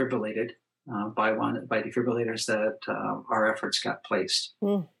were defibrillated by defibrillators that our efforts got placed.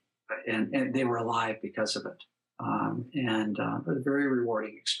 And they were alive because of it. And a very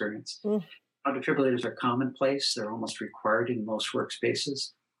rewarding experience. Defibrillators are commonplace. They're almost required in most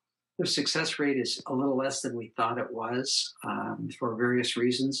workspaces. The success rate is a little less than we thought it was for various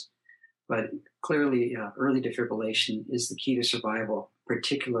reasons. But clearly, early defibrillation is the key to survival,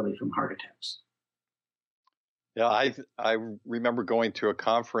 particularly from heart attacks. Yeah, I remember going to a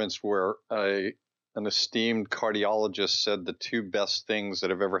conference where an esteemed cardiologist said the 2 best things that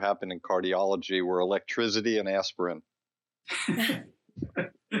have ever happened in cardiology were electricity and aspirin.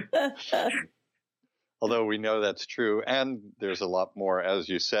 Although we know that's true, and there's a lot more, as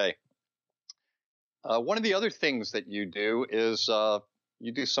you say. One of the other things that you do is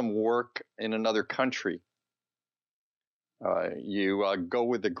you do some work in another country. You go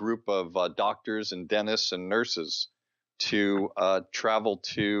with a group of doctors and dentists and nurses to travel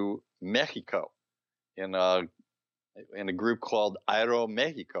to Mexico in a group called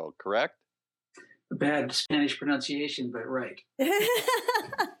Aeromexico, correct? Bad Spanish pronunciation, but right.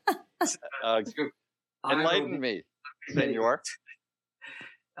 Enlighten me, Senor.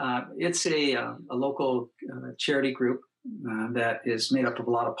 It's a local charity group that is made up of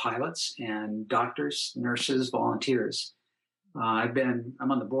a lot of pilots and doctors, nurses, volunteers. I'm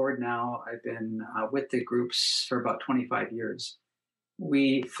on the board now. I've been with the groups for about 25 years.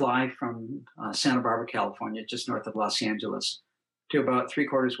 We fly from Santa Barbara, California, just north of Los Angeles, to about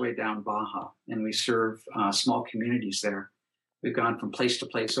 3/4 way down Baja, and we serve small communities there. We've gone from place to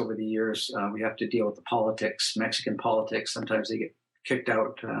place over the years. We have to deal with the politics, Mexican politics. Sometimes they get kicked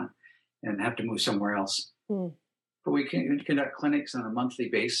out and have to move somewhere else. Mm. But we can conduct clinics on a monthly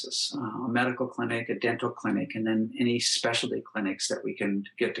basis, a medical clinic, a dental clinic, and then any specialty clinics that we can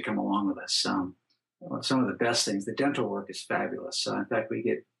get to come along with us. Some of the best things, the dental work is fabulous. In fact, we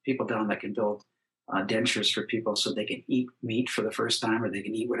get people down that can build dentures for people so they can eat meat for the first time, or they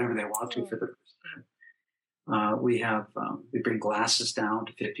can eat whatever they want to for the first time. We bring glasses down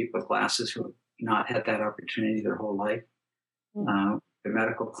to fit people with glasses who have not had that opportunity their whole life. The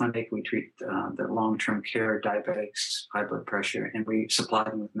medical clinic, we treat the long-term care, diabetics, high blood pressure, and we supply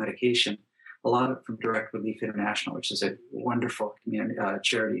them with medication. A lot of it from Direct Relief International, which is a wonderful community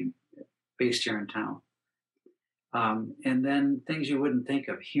charity based here in town. And then things you wouldn't think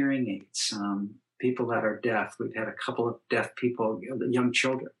of, hearing aids, people that are deaf. We've had a couple of deaf people, young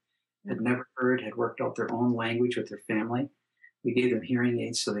children, had never heard, had worked out their own language with their family. We gave them hearing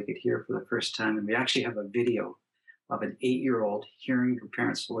aids so they could hear for the first time. And we actually have a video of an 8-year-old hearing her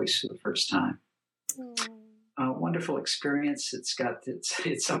parents' voice for the first time. A wonderful experience. It's got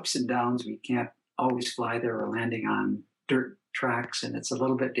its ups and downs. We can't always fly there. We're landing on dirt tracks, and it's a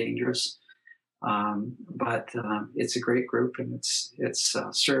little bit dangerous. But it's a great group, and it's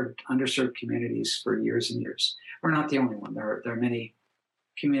served underserved communities for years and years. We're not the only one. There are many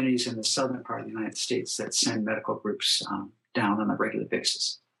communities in the southern part of the United States that send medical groups down on a regular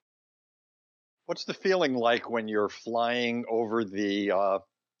basis. What's the feeling like when you're flying over the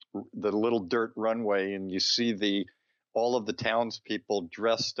little dirt runway and you see all of the townspeople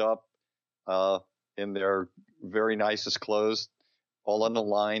dressed up in their very nicest clothes, all on the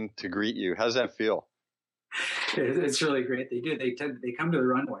line to greet you? How's that feel? It's really great. They do. They come to the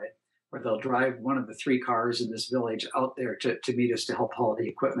runway, or they'll drive one of the 3 cars in this village out there to meet us to help haul the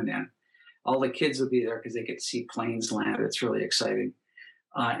equipment in. All the kids will be there because they get to see planes land. It's really exciting.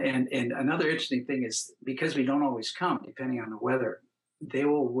 And another interesting thing is, because we don't always come, depending on the weather, they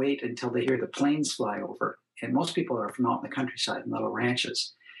will wait until they hear the planes fly over. And most people are from out in the countryside in little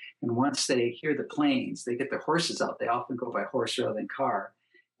ranches. And once they hear the planes, they get their horses out. They often go by horse rather than car.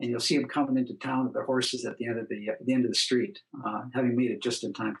 And you'll see them coming into town with their horses at the end of the street, having made it just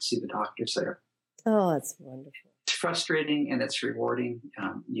in time to see the doctors there. Oh, that's wonderful. It's frustrating and it's rewarding.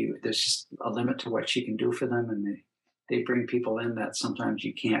 There's just a limit to what you can do for them, and they bring people in that sometimes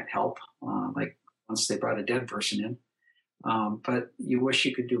you can't help, like once they brought a dead person in. But you wish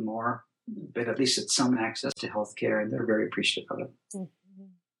you could do more, but at least it's some access to health care, and they're very appreciative of it. Mm-hmm.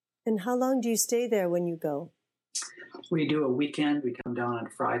 And how long do you stay there when you go? We do a weekend. We come down on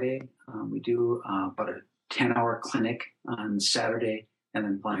Friday. We do about a 10-hour clinic on Saturday, and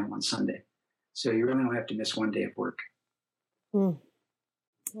then fly home on Sunday. So you really don't have to miss one day of work.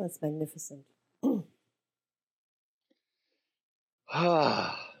 That's magnificent.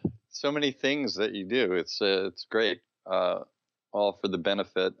 So many things that you do. It's great, all for the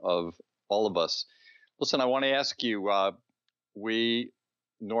benefit of all of us. Listen, I want to ask you, we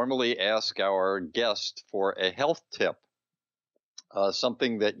normally ask our guest for a health tip,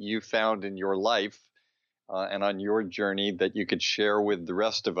 something that you found in your life and on your journey that you could share with the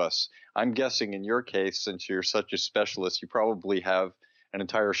rest of us. I'm guessing in your case, since you're such a specialist, you probably have an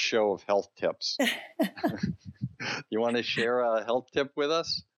entire show of health tips. You want to share a health tip with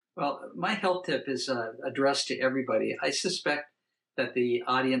us? Well, my health tip is addressed to everybody. I suspect that the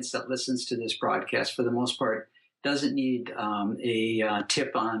audience that listens to this broadcast, for the most part, doesn't need a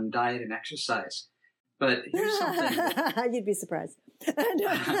tip on diet and exercise. But here's something. You'd be surprised.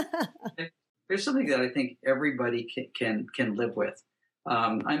 Here's something that I think everybody can live with.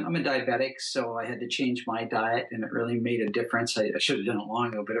 I'm a diabetic, so I had to change my diet, and it really made a difference. I should have done it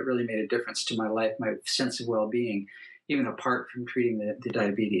long ago, but it really made a difference to my life, my sense of well-being, even apart from treating the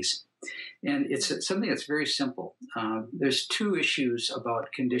diabetes. And it's something that's very simple. There's 2 issues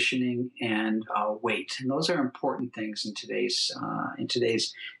about conditioning and weight, and those are important things in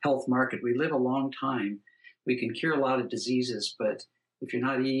today's health market. We live a long time. We can cure a lot of diseases, but if you're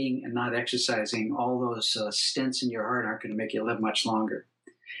not eating and not exercising, all those stents in your heart aren't going to make you live much longer.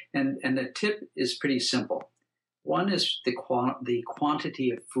 And the tip is pretty simple. One is the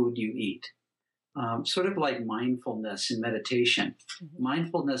quantity of food you eat. sort of like mindfulness and meditation.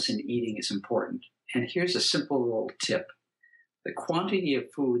 Mindfulness in eating is important. And here's a simple little tip. The quantity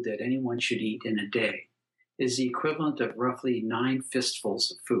of food that anyone should eat in a day is the equivalent of roughly 9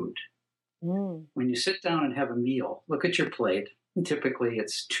 fistfuls of food. When you sit down and have a meal, look at your plate. And typically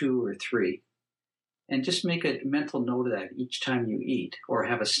it's 2 or 3. And just make a mental note of that each time you eat or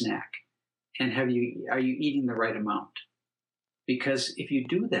have a snack. And are you eating the right amount? Because if you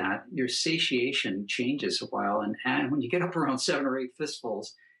do that, your satiation changes a while. And when you get up around 7 or 8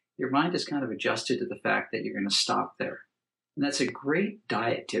 fistfuls, your mind is kind of adjusted to the fact that you're going to stop there. And that's a great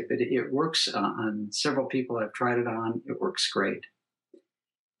diet tip. It works on several people I've tried it on. It works great.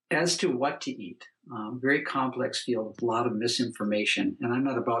 As to what to eat, very complex field with a lot of misinformation. And I'm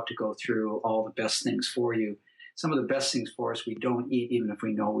not about to go through all the best things for you. Some of the best things for us we don't eat, even if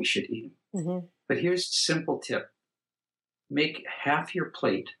we know we should eat them. But here's a simple tip. Make half your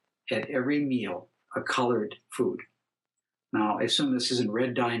plate at every meal a colored food. Now, I assume this isn't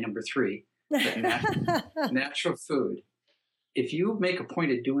red dye number 3, but natural food. If you make a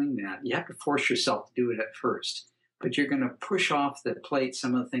point of doing that, you have to force yourself to do it at first. But you're going to push off the plate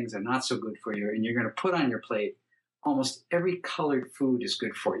some of the things that are not so good for you, and you're going to put on your plate almost every colored food is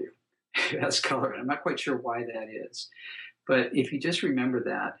good for you. That's colored. I'm not quite sure why that is. But if you just remember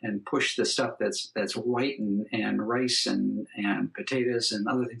that and push the stuff that's white and rice and potatoes and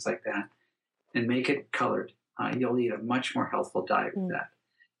other things like that and make it colored, you'll eat a much more healthful diet with that.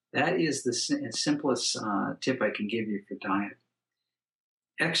 That is the simplest tip I can give you for diet.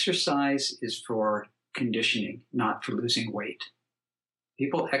 Exercise is for conditioning, not for losing weight.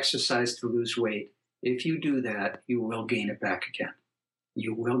 People exercise to lose weight. If you do that, you will gain it back again.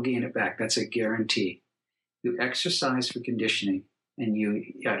 You will gain it back. That's a guarantee. You exercise for conditioning, and you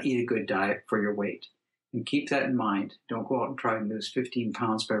eat a good diet for your weight. And keep that in mind. Don't go out and try and lose 15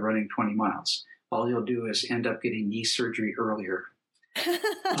 pounds by running 20 miles. All you'll do is end up getting knee surgery earlier.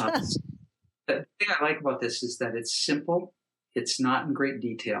 The thing I like about this is that it's simple. It's not in great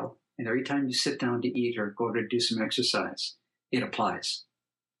detail. And every time you sit down to eat or go to do some exercise, it applies.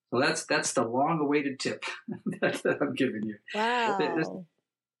 So that's the long-awaited tip that I'm giving you. Wow.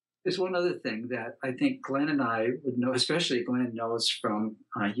 There's one other thing that I think Glenn and I would know, especially Glenn knows from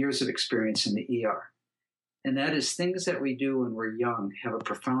years of experience in the ER. And that is things that we do when we're young have a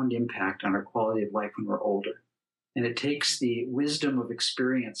profound impact on our quality of life when we're older. And it takes the wisdom of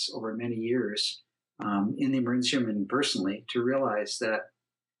experience over many years in the emergency room and personally to realize that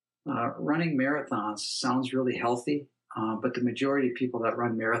running marathons sounds really healthy, but the majority of people that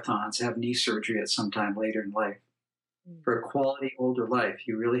run marathons have knee surgery at some time later in life. For a quality older life,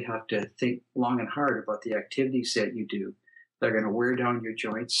 you really have to think long and hard about the activities that you do. They're going to wear down your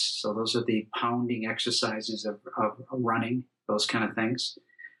joints. So those are the pounding exercises of running, those kind of things.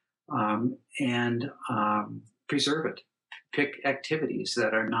 And preserve it. Pick activities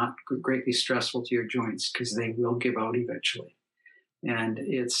that are not greatly stressful to your joints because they will give out eventually. And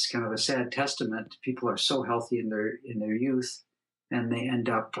it's kind of a sad testament. People are so healthy in their youth, and they end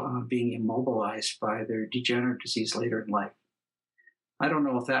up being immobilized by their degenerative disease later in life. I don't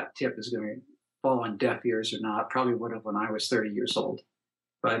know if that tip is going to fall on deaf ears or not. Probably would have when I was 30 years old.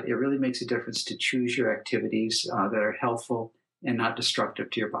 But it really makes a difference to choose your activities that are healthful and not destructive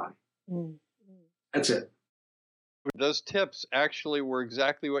to your body. That's it. Those tips actually were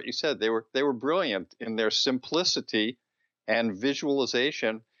exactly what you said. They were brilliant in their simplicity and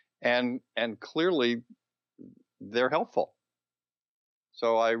visualization, and clearly they're helpful.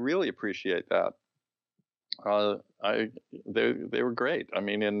 So I really appreciate that. They were great. I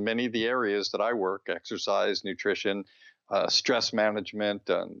mean, in many of the areas that I work, exercise, nutrition, stress management,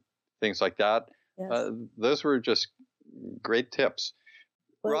 and things like that, those were just great tips.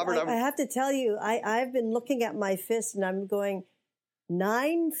 Well, Robert, I have to tell you, I've been looking at my fist and I'm going,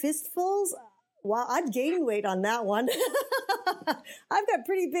 9 fistfuls? Wow, I'd gain weight on that one. I've got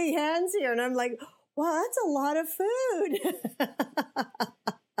pretty big hands here, and I'm like, wow, that's a lot of food.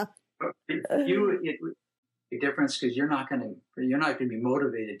 The difference because you're not going to be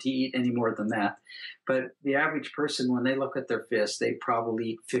motivated to eat any more than that. But the average person, when they look at their fist, they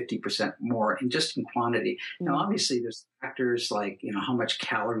probably eat 50% more, and just in quantity. Now, obviously, there's factors like how much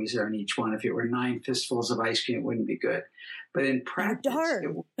calories are in each one. If it were 9 fistfuls of ice cream, it wouldn't be good. But in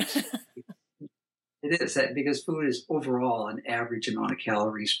practice, it is that because food is overall an average amount of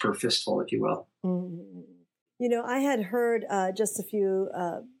calories per fistful, if you will. I had heard just a few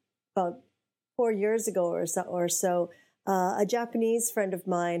about 4 years ago or so, a Japanese friend of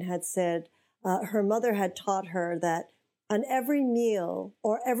mine had said her mother had taught her that on every meal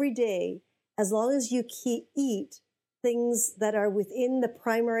or every day, as long as you eat things that are within the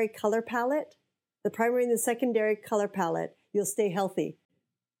primary color palette, the primary and the secondary color palette, you'll stay healthy.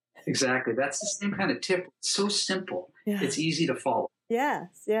 Exactly. That's the same kind of tip. It's so simple. Yeah. It's easy to follow.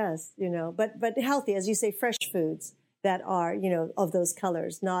 Yes, but healthy, as you say, fresh foods that are, of those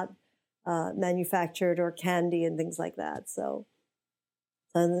colors, not manufactured or candy and things like that. So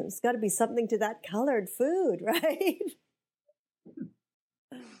it's got to be something to that colored food, right?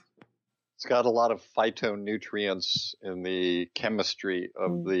 It's got a lot of phytonutrients in the chemistry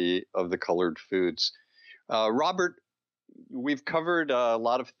of the colored foods. Robert, we've covered a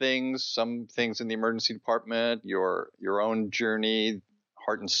lot of things, some things in the emergency department, your own journey,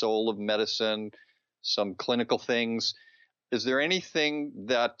 heart and soul of medicine, some clinical things. Is there anything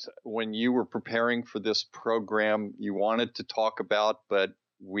that when you were preparing for this program you wanted to talk about, but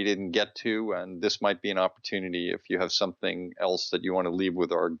we didn't get to? And this might be an opportunity if you have something else that you want to leave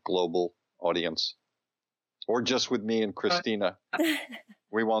with our global audience, or just with me and Christina.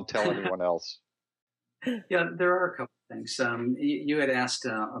 We won't tell anyone else. Yeah, there are a couple of things. You had asked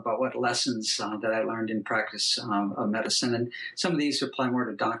about what lessons that I learned in practice of medicine, and some of these apply more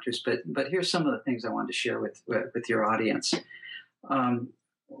to doctors. But here's some of the things I wanted to share with your audience.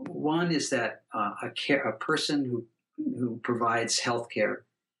 One is that a person who provides healthcare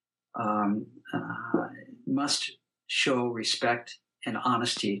must show respect and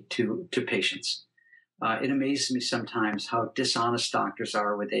honesty to patients. It amazes me sometimes how dishonest doctors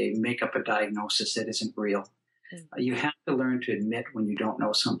are when they make up a diagnosis that isn't real. You have to learn to admit when you don't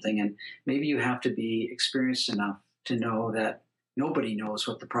know something, and maybe you have to be experienced enough to know that nobody knows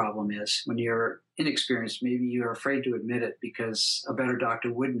what the problem is. When you're inexperienced, maybe you're afraid to admit it because a better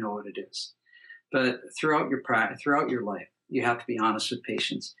doctor would know what it is. But throughout your life, you have to be honest with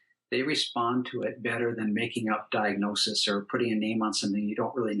patients. They respond to it better than making up diagnosis or putting a name on something you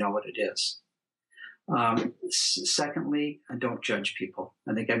don't really know what it is. Secondly, don't judge people.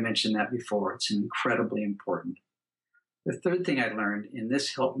 I think I mentioned that before. It's incredibly important. The third thing I learned, and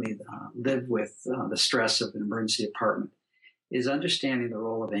this helped me live with the stress of an emergency department, is understanding the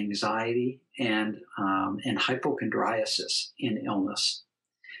role of anxiety and hypochondriasis in illness.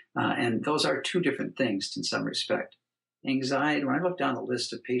 And those are two different things in some respect. Anxiety, when I look down the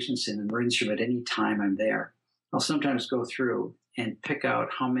list of patients in the emergency room at any time I'm there, I'll sometimes go through and pick out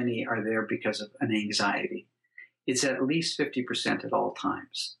how many are there because of an anxiety. It's at least 50% at all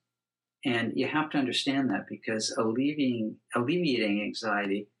times. And you have to understand that because alleviating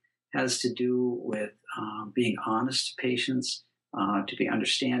anxiety has to do with being honest to patients, to be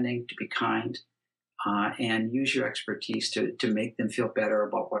understanding, to be kind, and use your expertise to make them feel better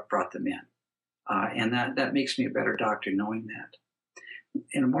about what brought them in. And that makes me a better doctor knowing that.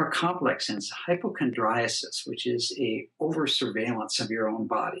 In a more complex sense, hypochondriasis, which is a over-surveillance of your own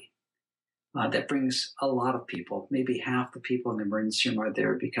body, that brings a lot of people, maybe half the people in the emergency room are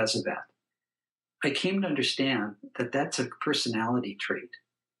there because of that. I came to understand that that's a personality trait.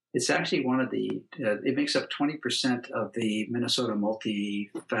 It's actually one of it makes up 20% of the Minnesota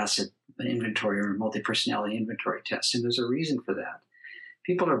multi-facet inventory or multi-personality inventory test. And there's a reason for that.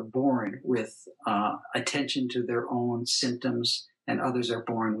 People are born with attention to their own symptoms, and others are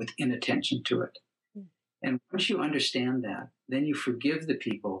born with inattention to it. And once you understand that, then you forgive the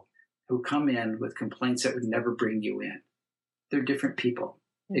people who come in with complaints that would never bring you in. They're different people,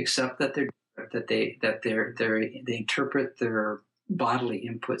 except that they interpret their bodily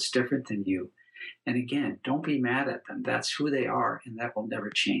inputs different than you. And again, don't be mad at them. That's who they are, and that will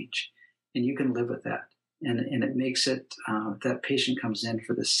never change. And you can live with that. And it makes it, that patient comes in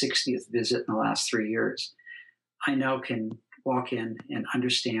for the 60th visit in the last 3 years. I now can walk in and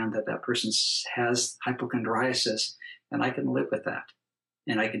understand that person has hypochondriasis, and I can live with that.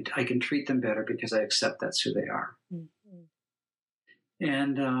 And I can treat them better because I accept that's who they are. Mm-hmm.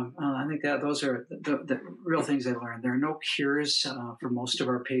 And I think that those are the real things I learned. There are no cures for most of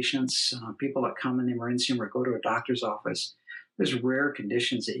our patients. People that come in the emergency room or go to a doctor's office, there's rare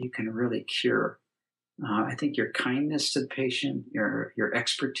conditions that you can really cure. I think your kindness to the patient, your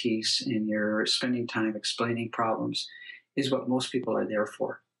expertise, and your spending time explaining problems is what most people are there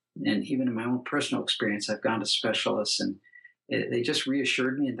for. And even in my own personal experience, I've gone to specialists and they just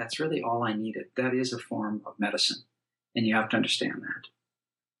reassured me, and that's really all I needed. That is a form of medicine, and you have to understand that.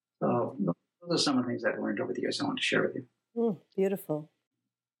 So those are some of the things I've learned over the years I want to share with you. Beautiful.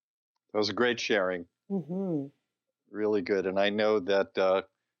 That was a great sharing. Mm-hmm. Really good. And I know that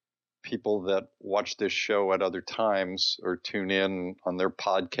people that watch this show at other times or tune in on their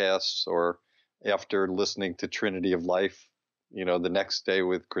podcasts or after listening to Trinity of Life, the next day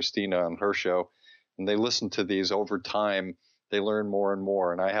with Christina on her show, and they listen to these over time, they learn more and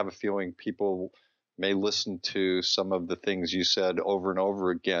more. And I have a feeling people may listen to some of the things you said over and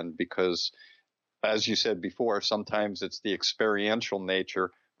over again because as you said before, sometimes it's the experiential nature,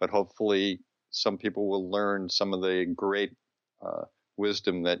 but hopefully some people will learn some of the great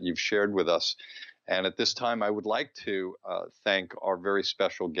wisdom that you've shared with us. And at this time, I would like to thank our very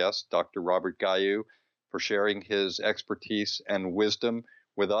special guest, Dr. Robert Gaillou, for sharing his expertise and wisdom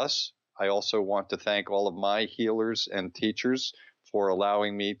with us. I also want to thank all of my healers and teachers for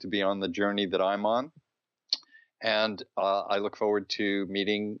allowing me to be on the journey that I'm on. And I look forward to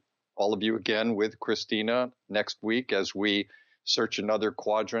meeting all of you again with Christina next week as we search another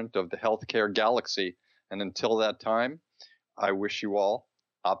quadrant of the healthcare galaxy. And until that time, I wish you all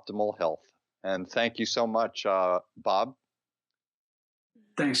optimal health. And thank you so much, Bob.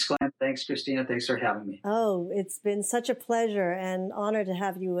 Thanks, Glenn. Thanks, Christina. Thanks for having me. Oh, it's been such a pleasure and honor to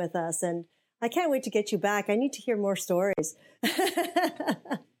have you with us. And I can't wait to get you back. I need to hear more stories.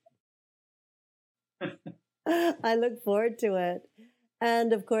 I look forward to it.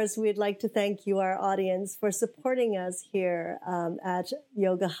 And of course, we'd like to thank you, our audience, for supporting us here at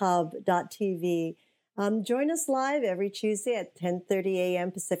yogahub.tv. Join us live every Tuesday at 10:30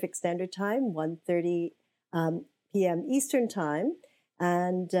 a.m. Pacific Standard Time, 1:30 p.m. Eastern Time,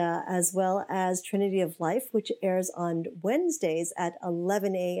 and as well as Trinity of Life, which airs on Wednesdays at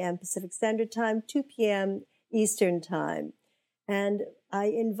 11 a.m. Pacific Standard Time, 2 p.m. Eastern Time. And I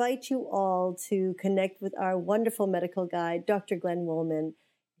invite you all to connect with our wonderful medical guide, Dr. Glenn Woolman,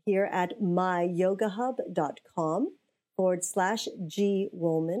 here at myyogahub.com/G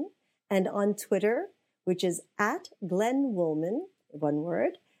Woolman, and on Twitter, which is at Glenn Woolman, one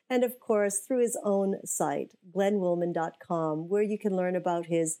word, and of course through his own site, glennwoolman.com, where you can learn about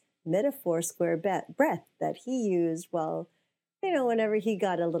his metaphor square breath that he used whenever he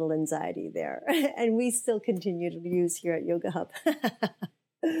got a little anxiety there. And we still continue to use here at Yoga Hub.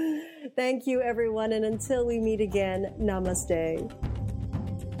 Thank you, everyone. And until we meet again, namaste.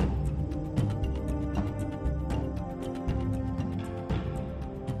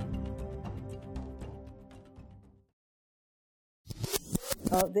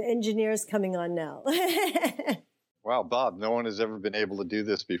 Oh, the engineer's coming on now. Wow, Bob, no one has ever been able to do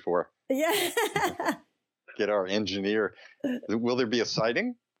this before. Yeah. Get our engineer. Will there be a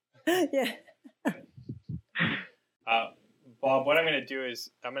sighting? Yeah. Bob, what I'm going to do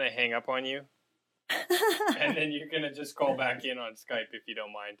is I'm going to hang up on you, and then you're going to just call back in on Skype if you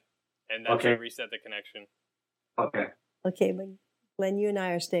don't mind, and that's Okay. to reset the connection. Okay. Okay, but Glenn, you and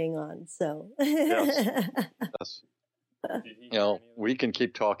I are staying on, so. Yes. Did he hear any of that? We can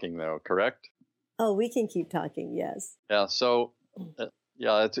keep talking though, correct? Oh, we can keep talking, yes. Yeah. So,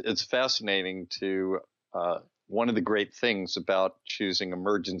 it's fascinating to. One of the great things about choosing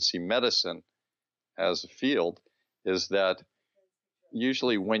emergency medicine as a field is that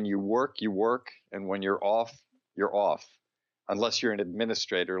usually when you work, and when you're off, you're off. Unless you're an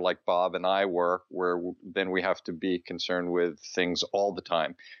administrator like Bob and I were, where then we have to be concerned with things all the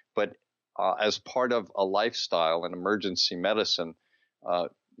time. But as part of a lifestyle in emergency medicine,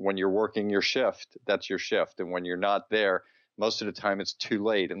 when you're working your shift, that's your shift. And when you're not there, most of the time it's too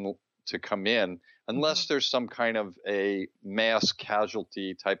late to come in, unless there's some kind of a mass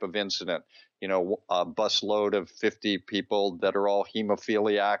casualty type of incident, a bus load of 50 people that are all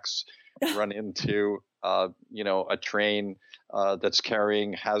hemophiliacs run into, a train that's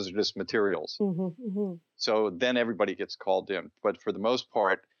carrying hazardous materials. Mm-hmm, mm-hmm. So then everybody gets called in. But for the most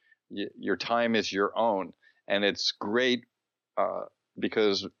part, your time is your own. And it's great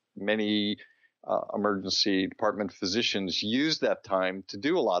because many emergency department physicians use that time to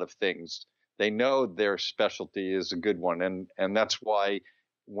do a lot of things. They know their specialty is a good one. And that's why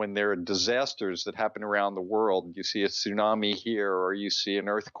when there are disasters that happen around the world, you see a tsunami here or you see an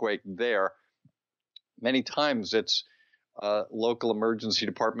earthquake there, many times it's local emergency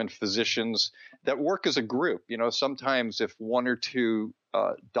department physicians that work as a group. Sometimes if one or two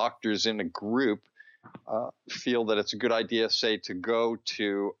doctors in a group feel that it's a good idea, say, to go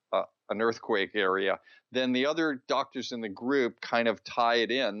to an earthquake area, then the other doctors in the group kind of tie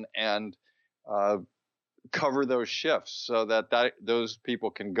it in and cover those shifts so that those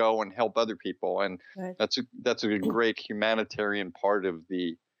people can go and help other people. And Right. that's a great humanitarian part of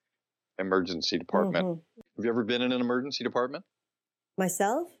the emergency department. Mm-hmm. Have you ever been in an emergency department?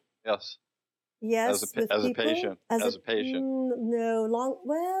 Myself? Yes. Yes. As a with people? patient. As a patient. No,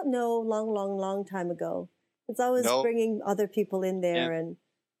 long time ago. It's always No. bringing other people in there, and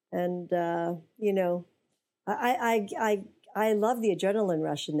I love the adrenaline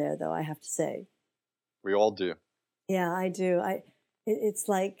rush in there, though, I have to say. We all do. Yeah, I do. It's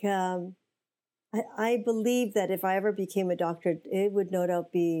like I believe that if I ever became a doctor, it would no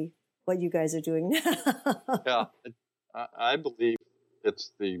doubt be what you guys are doing now. Yeah. I believe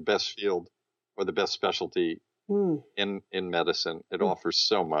it's the best field, or the best specialty in medicine. It offers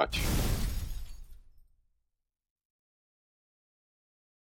so much.